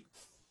tweet,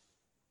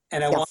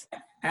 and I want to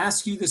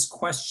ask you this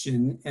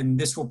question, and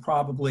this will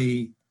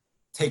probably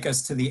take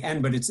us to the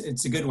end, but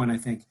it's a good one, I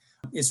think.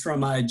 It's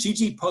from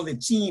Gigi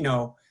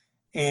Policino,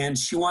 and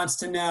she wants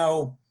to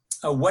know,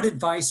 what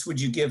advice would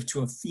you give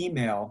to a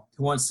female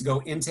who wants to go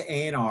into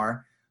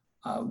A&R?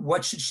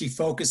 What should she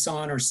focus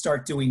on or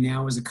start doing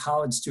now as a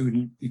college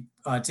student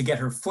to get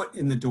her foot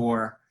in the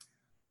door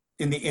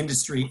in the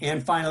industry?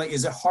 And finally,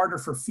 is it harder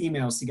for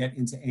females to get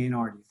into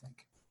A&R, do you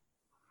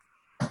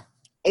think?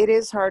 It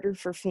is harder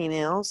for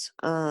females.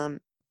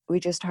 We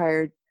just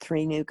hired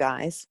 3 new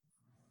guys.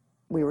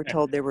 We were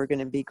told they were going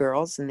to be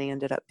girls, and they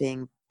ended up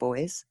being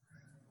boys,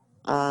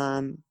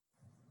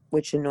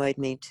 which annoyed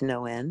me to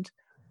no end.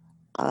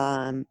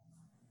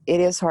 It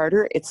is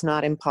harder. It's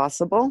not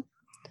impossible.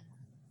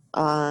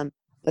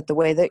 But the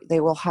way that they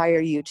will hire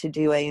you to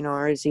do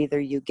A&R is either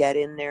you get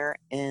in there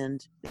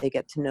and they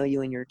get to know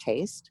you and your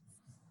taste,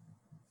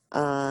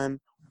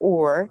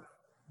 or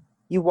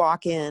you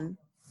walk in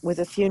with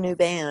a few new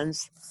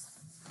bands.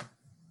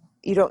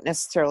 You don't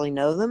necessarily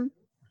know them,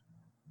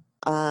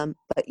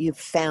 but you've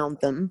found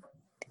them,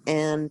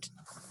 and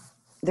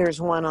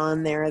there's one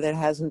on there that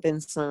hasn't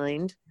been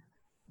signed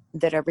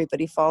that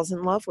everybody falls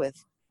in love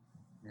with.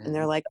 And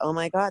they're like, oh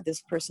my God,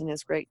 this person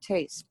has great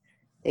taste.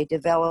 They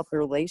develop a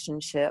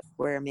relationship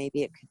where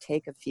maybe it could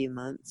take a few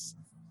months,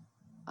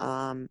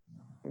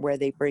 where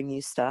they bring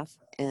you stuff,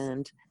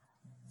 and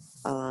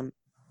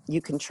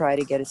you can try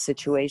to get a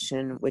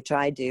situation, which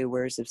I do,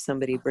 whereas if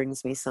somebody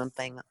brings me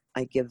something,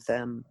 I give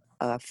them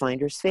a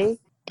finder's fee.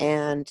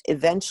 And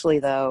eventually,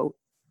 though,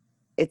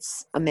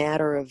 it's a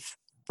matter of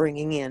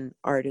bringing in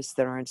artists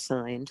that aren't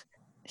signed,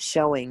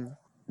 showing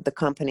the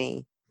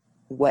company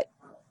what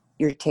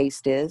your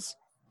taste is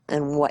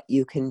and what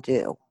you can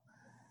do,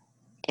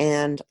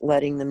 and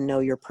letting them know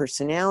your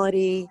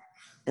personality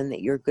and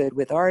that you're good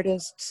with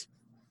artists.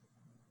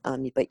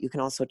 But you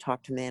can also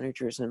talk to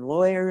managers and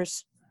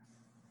lawyers.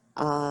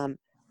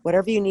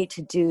 Whatever you need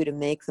to do to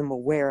make them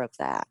aware of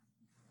that.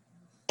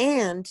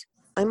 And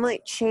I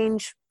might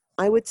change,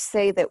 I would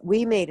say that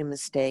we made a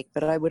mistake,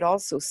 but I would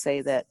also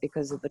say that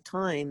because of the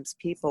times,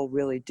 people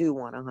really do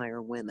want to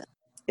hire women.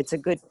 It's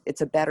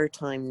a better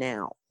time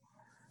now,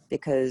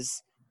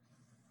 because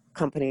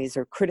companies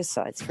are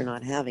criticized for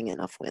not having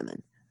enough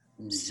women.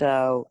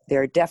 So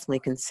they're definitely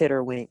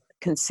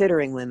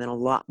considering women a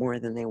lot more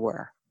than they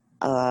were.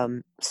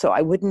 So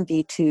I wouldn't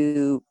be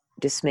too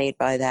dismayed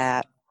by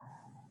that.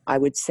 I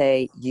would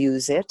say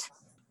use it.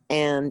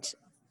 And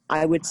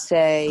I would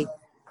say,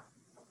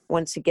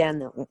 once again,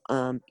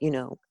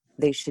 that,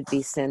 they should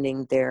be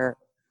sending their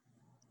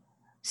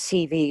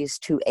CVs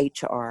to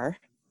HR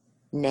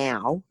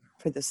now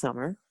for the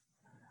summer,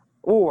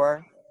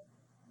 or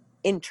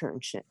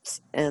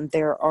internships. And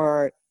there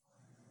are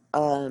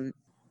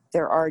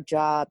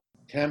job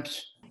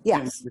temps.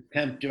 yes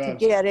Temp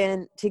jobs.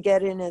 to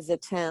get in as a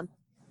temp.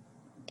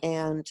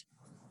 And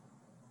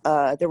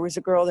there was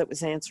a girl that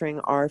was answering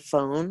our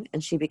phone,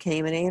 and she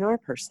became an A&R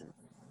person.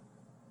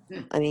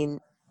 I mean,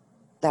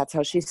 that's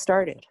how she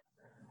started,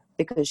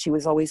 because she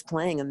was always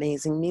playing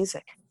amazing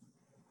music.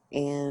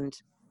 And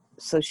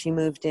so she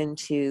moved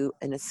into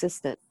an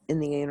assistant in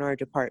the A&R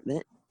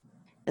department,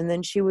 and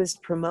then she was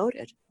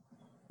promoted.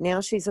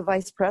 Now she's a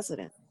vice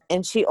president.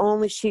 And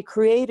she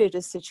created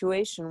a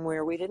situation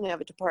where we didn't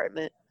have a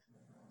department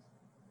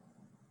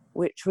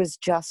which was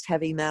just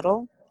heavy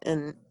metal,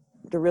 and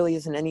there really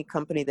isn't any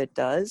company that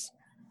does.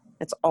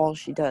 That's all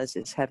she does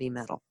is heavy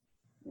metal.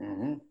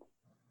 Mm-hmm.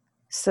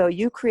 So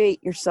you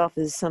create yourself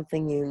as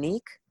something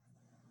unique,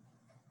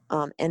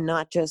 and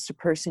not just a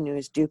person who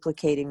is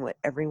duplicating what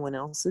everyone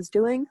else is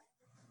doing.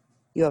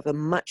 You have a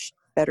much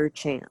better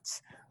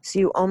chance. So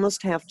you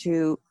almost have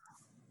to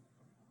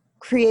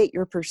create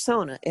your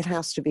persona. It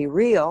has to be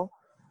real,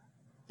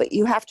 but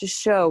you have to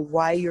show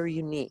why you're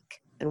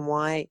unique and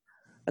why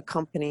a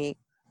company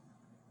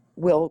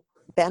will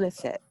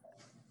benefit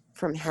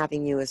from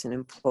having you as an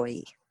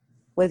employee,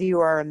 whether you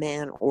are a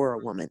man or a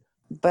woman.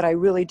 But I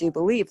really do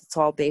believe it's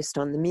all based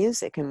on the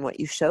music and what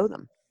you show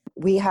them.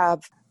 We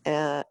have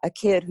a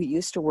kid who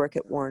used to work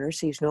at Warner's.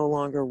 He's no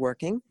longer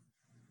working.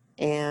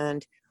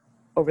 And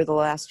over the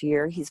last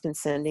year, he's been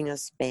sending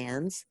us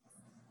bands.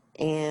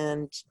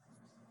 And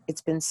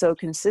it's been so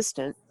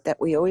consistent that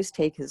we always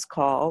take his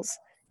calls.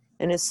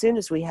 And as soon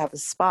as we have a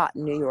spot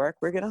in New York,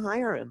 we're going to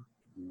hire him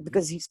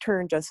because he's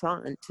turned us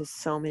on to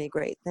so many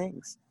great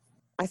things.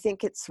 I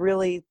think it's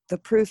really, the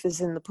proof is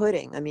in the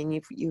pudding. I mean,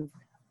 you've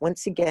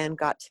once again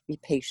got to be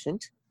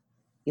patient.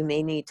 You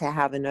may need to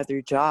have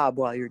another job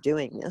while you're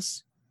doing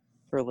this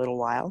for a little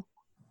while.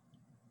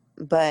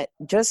 But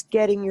just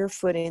getting your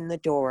foot in the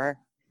door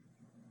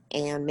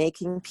and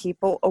making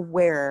people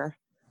aware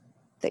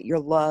that your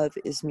love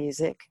is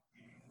music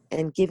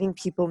and giving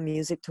people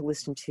music to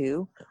listen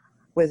to,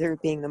 whether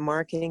it being the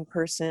marketing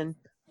person,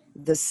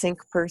 the sync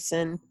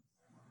person,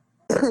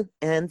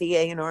 and the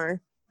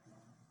A&R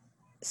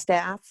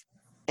staff,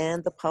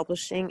 and the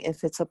publishing,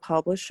 if it's a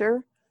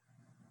publisher,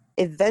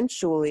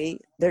 eventually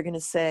they're going to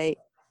say,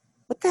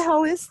 what the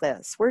hell is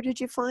this? Where did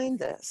you find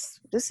this?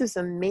 This is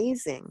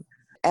amazing.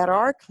 At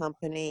our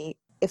company,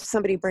 if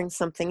somebody brings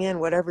something in,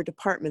 whatever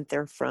department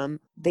they're from,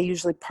 they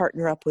usually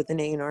partner up with an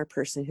A&R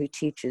person who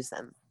teaches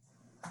them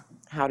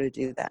how to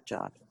do that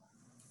job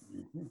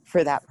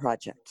for that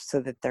project so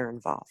that they're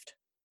involved.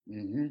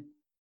 Mm-hmm.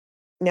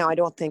 Now, I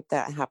don't think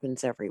that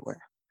happens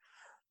everywhere,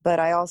 but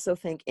I also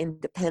think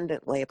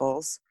independent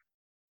labels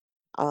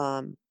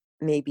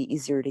may be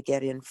easier to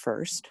get in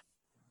first,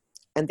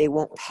 and they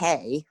won't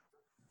pay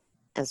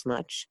as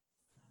much,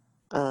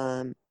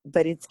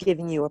 but it's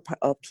giving you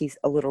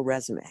a little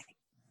resume,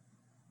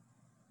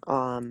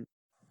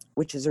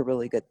 which is a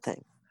really good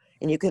thing.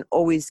 And you can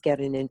always get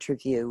an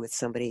interview with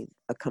somebody,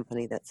 a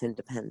company that's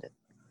independent,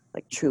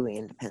 like truly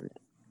independent.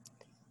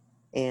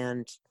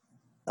 And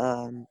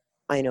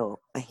I know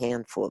a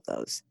handful of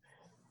those.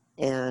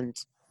 And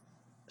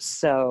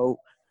so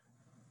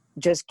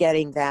just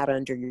getting that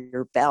under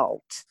your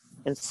belt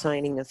and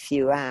signing a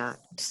few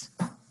acts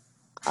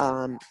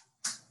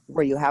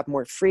where you have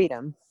more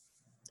freedom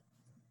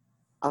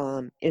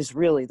is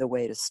really the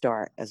way to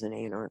start as an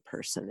A&R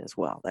person as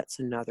well.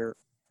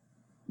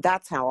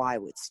 That's how I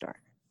would start.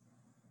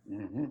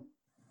 Mm-hmm.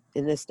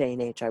 In this day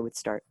and age, I would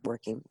start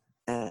working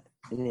at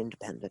an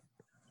independent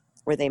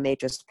where they may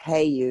just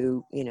pay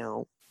you,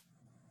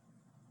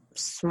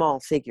 small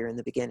figure in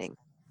the beginning,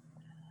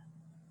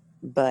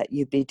 but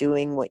you'd be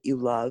doing what you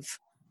love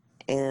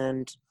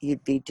and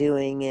you'd be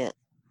doing it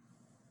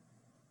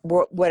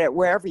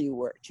wherever you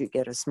worked. You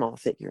get a small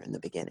figure in the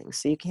beginning,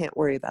 so you can't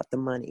worry about the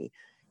money.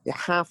 You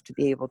have to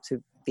be able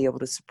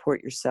to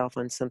support yourself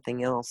on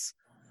something else,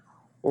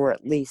 or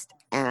at least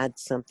add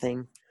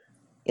something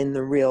in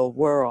the real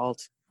world,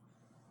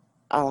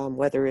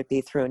 whether it be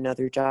through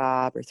another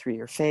job or through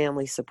your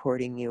family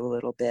supporting you a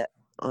little bit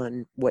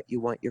on what you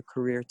want your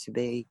career to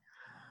be.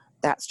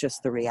 That's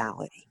just the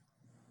reality.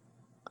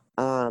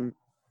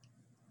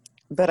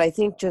 But I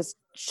think just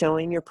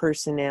showing your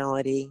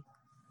personality,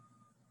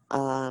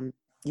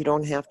 you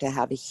don't have to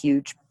have a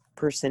huge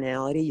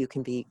personality. You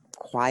can be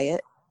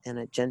quiet and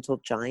a gentle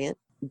giant,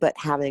 but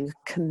having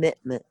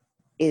commitment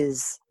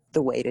is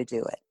the way to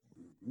do it.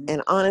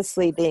 And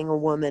honestly, being a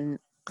woman,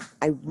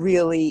 I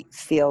really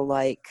feel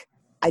like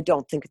I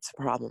don't think it's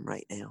a problem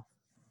right now.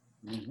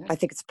 Mm-hmm. I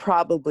think it's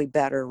probably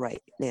better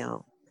right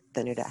now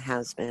than it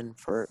has been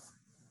for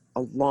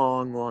a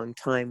long, long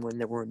time when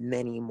there were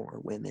many more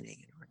women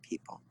A&R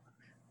people,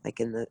 like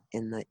in the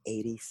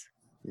 80s,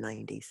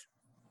 90s.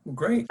 Well,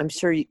 great. I'm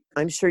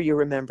sure you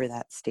remember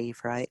that, Steve,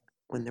 right?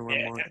 When there were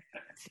more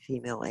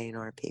female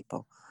A&R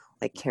people,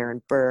 like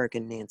Karen Berg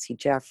and Nancy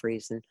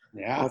Jeffries and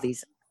all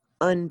these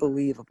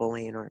unbelievable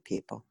A&R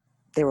people.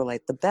 They were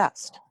like the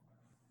best.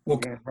 Well,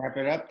 we're gonna wrap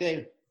it up,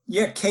 Dave.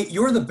 Yeah, Kate,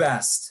 you're the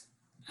best.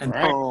 And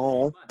Right.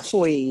 Oh,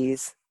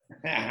 please.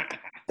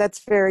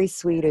 That's very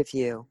sweet of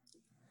you.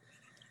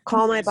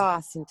 Call my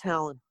boss and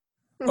tell him.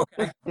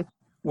 Okay.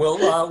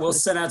 We'll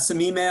send out some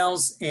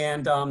emails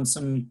and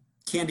some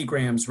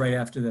candygrams right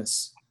after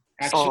this.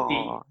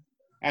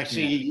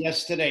 Actually,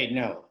 yesterday,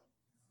 no.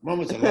 When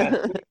was the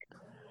last week?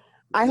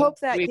 I hope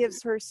that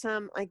gives her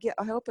some.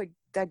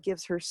 That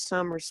gives her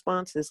some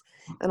responses,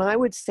 and I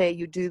would say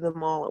you do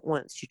them all at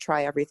once. You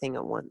try everything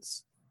at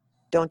once.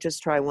 Don't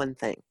just try one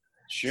thing.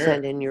 Sure.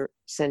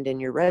 Send in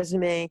your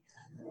resume.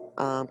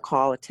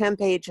 Call a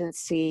temp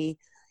agency.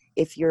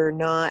 If you're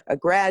not a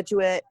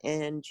graduate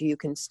and you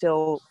can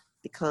still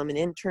become an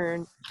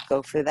intern,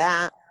 go for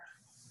that,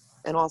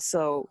 and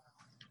also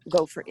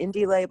go for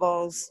indie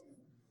labels.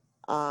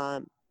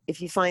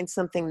 If you find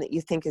something that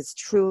you think is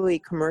truly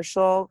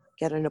commercial,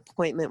 get an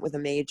appointment with a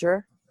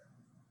major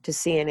to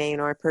see an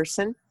A&R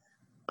person.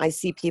 I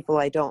see people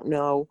I don't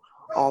know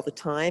all the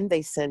time.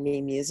 They send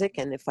me music,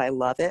 and if I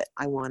love it,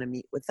 I want to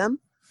meet with them.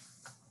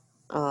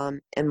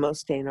 And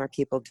most A&R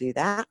people do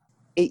that.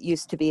 It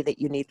used to be that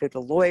you needed a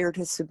lawyer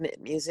to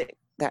submit music.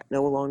 That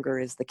no longer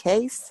is the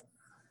case.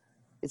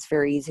 It's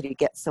very easy to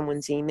get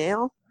someone's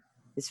email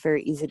It's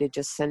very easy to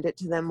just send it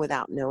to them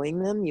without knowing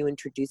them. You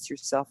introduce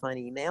yourself on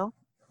email.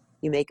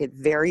 You make it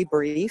very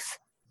brief.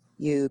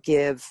 You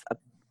give a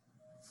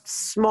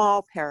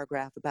small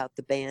paragraph about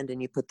the band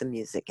and you put the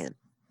music in.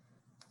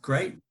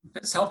 Great.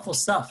 That's helpful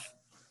stuff.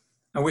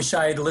 I wish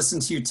I had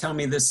listened to you tell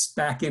me this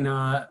back in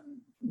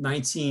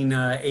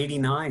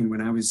 1989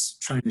 when I was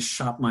trying to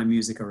shop my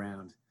music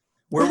around.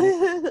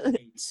 And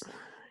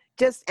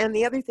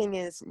the other thing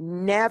is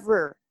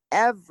never,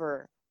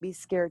 ever be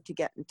scared to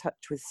get in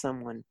touch with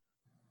someone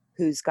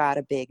who's got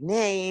a big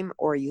name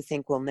or you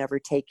think will never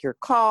take your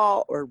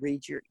call or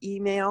read your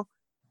email.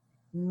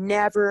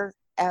 Never,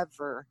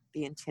 ever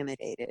be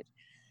intimidated.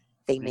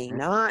 They may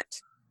not,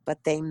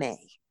 but they may.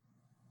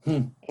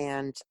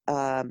 And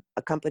a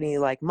company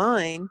like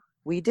mine,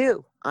 we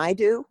do. I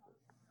do.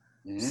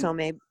 So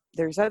maybe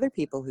there's other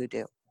people who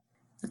do.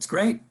 That's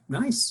great.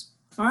 Nice.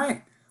 All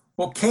right.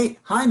 Well, Kate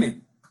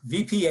Hyman,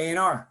 VP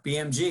A&R,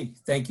 BMG,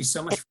 thank you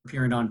so much for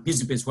appearing on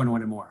Music Biz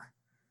 101 and more.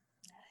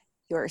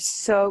 You're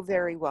so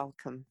very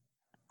welcome.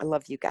 I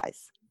love you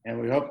guys. And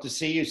we hope to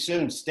see you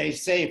soon. Stay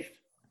safe.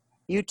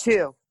 You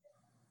too.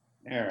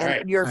 All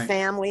right. And your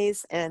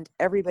families and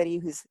everybody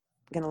who's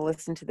going to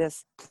listen to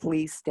this,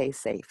 please stay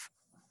safe.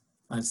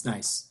 That's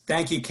nice.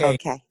 Thank you, Kate.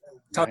 Okay.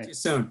 Talk to you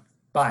soon.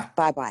 Bye.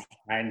 Bye-bye.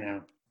 Bye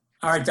now.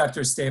 All right, Dr.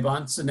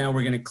 Esteban. So now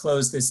we're going to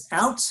close this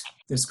out,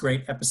 this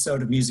great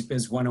episode of Music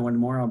Biz 101 and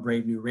more on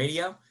Brave New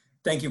Radio.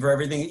 Thank you for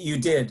everything that you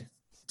did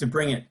to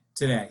bring it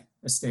today,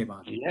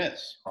 Esteban.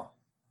 Yes.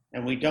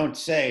 And we don't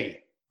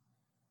say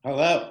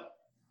hello.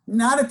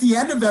 Not at the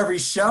end of every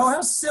show.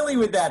 How silly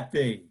would that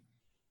be?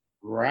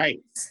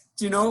 Right.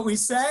 Do you know what we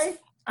say?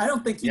 I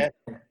don't think you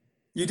do.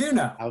 You do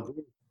know. I'll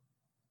do.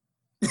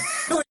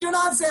 You're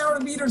not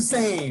sound meter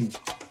sane.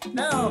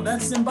 No,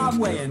 that's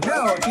Zimbabwean.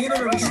 No, at the end of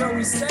every show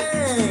we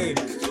say.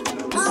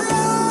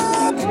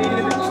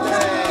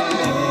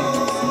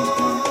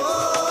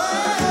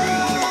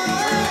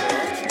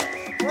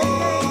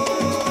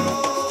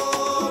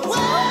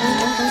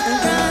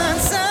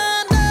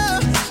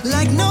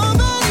 Like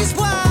nobody's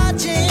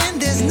watching,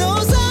 there's no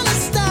sign of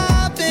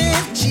stopping.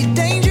 She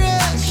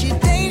dangerous, she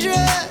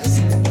dangerous.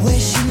 When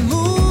she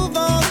move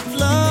on the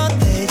floor,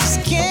 they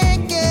just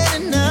can't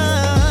get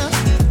enough.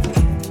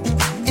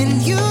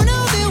 And you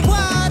know they're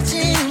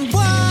watching,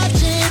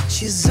 watching.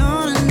 She's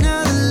on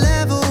another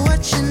level.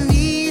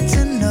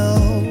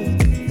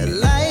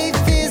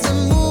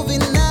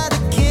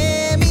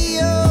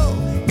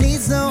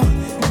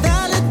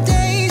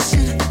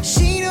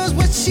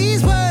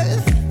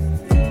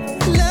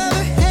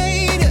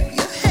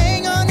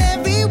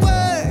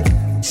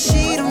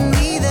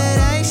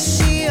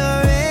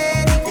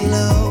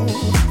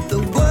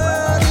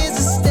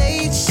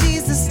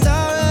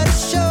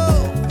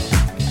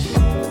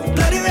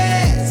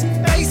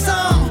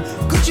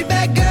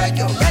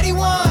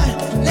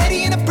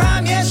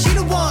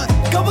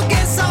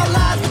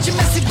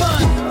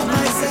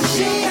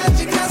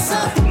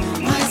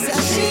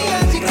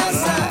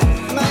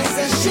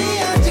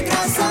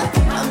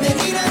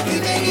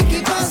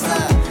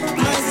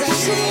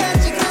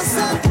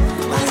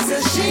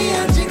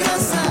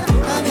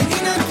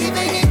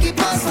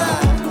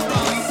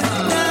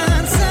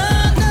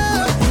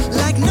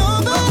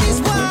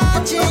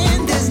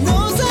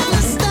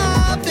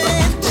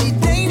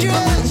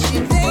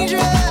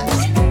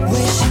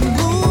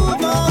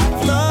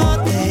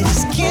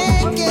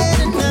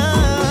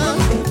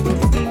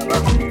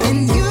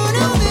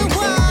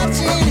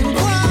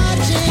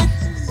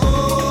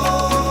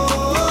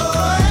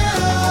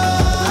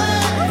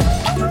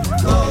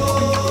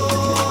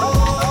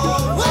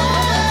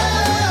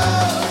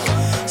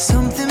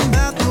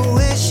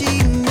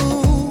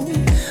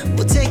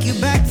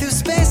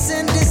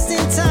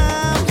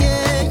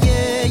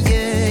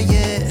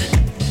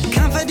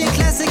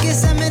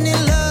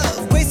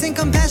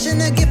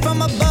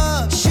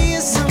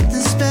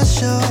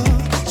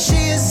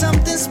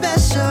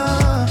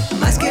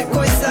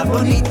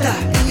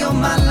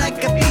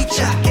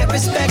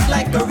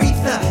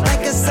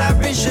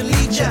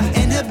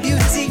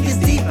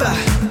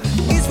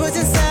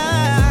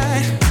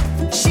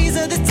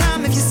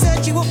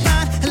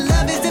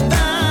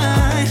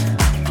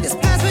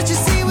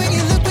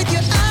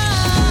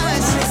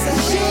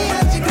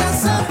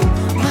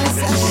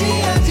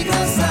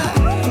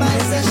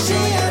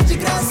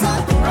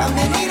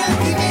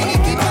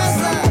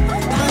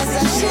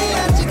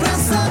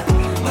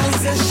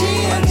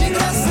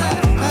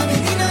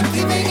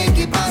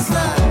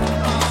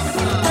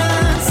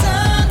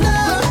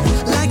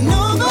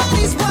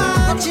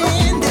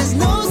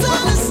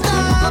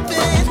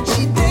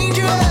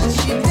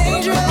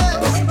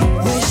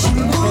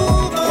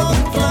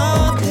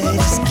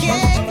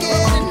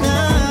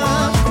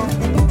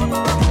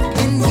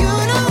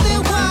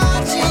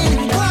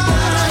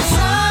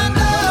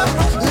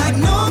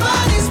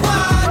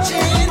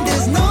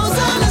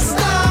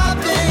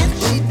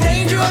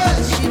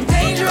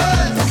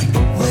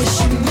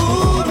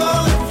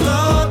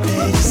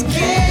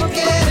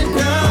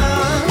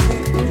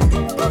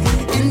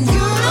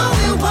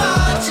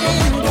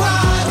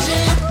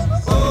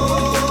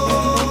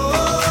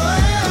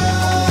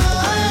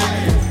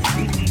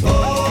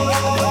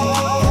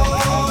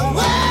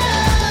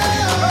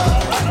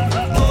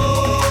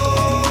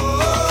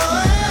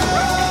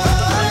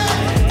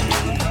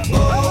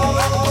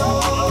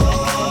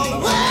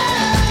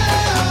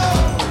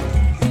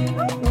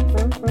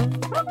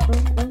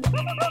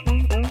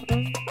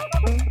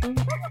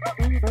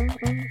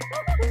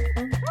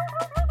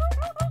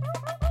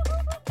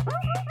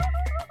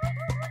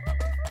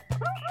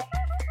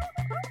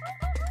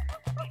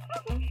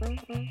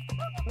 Mm-mm.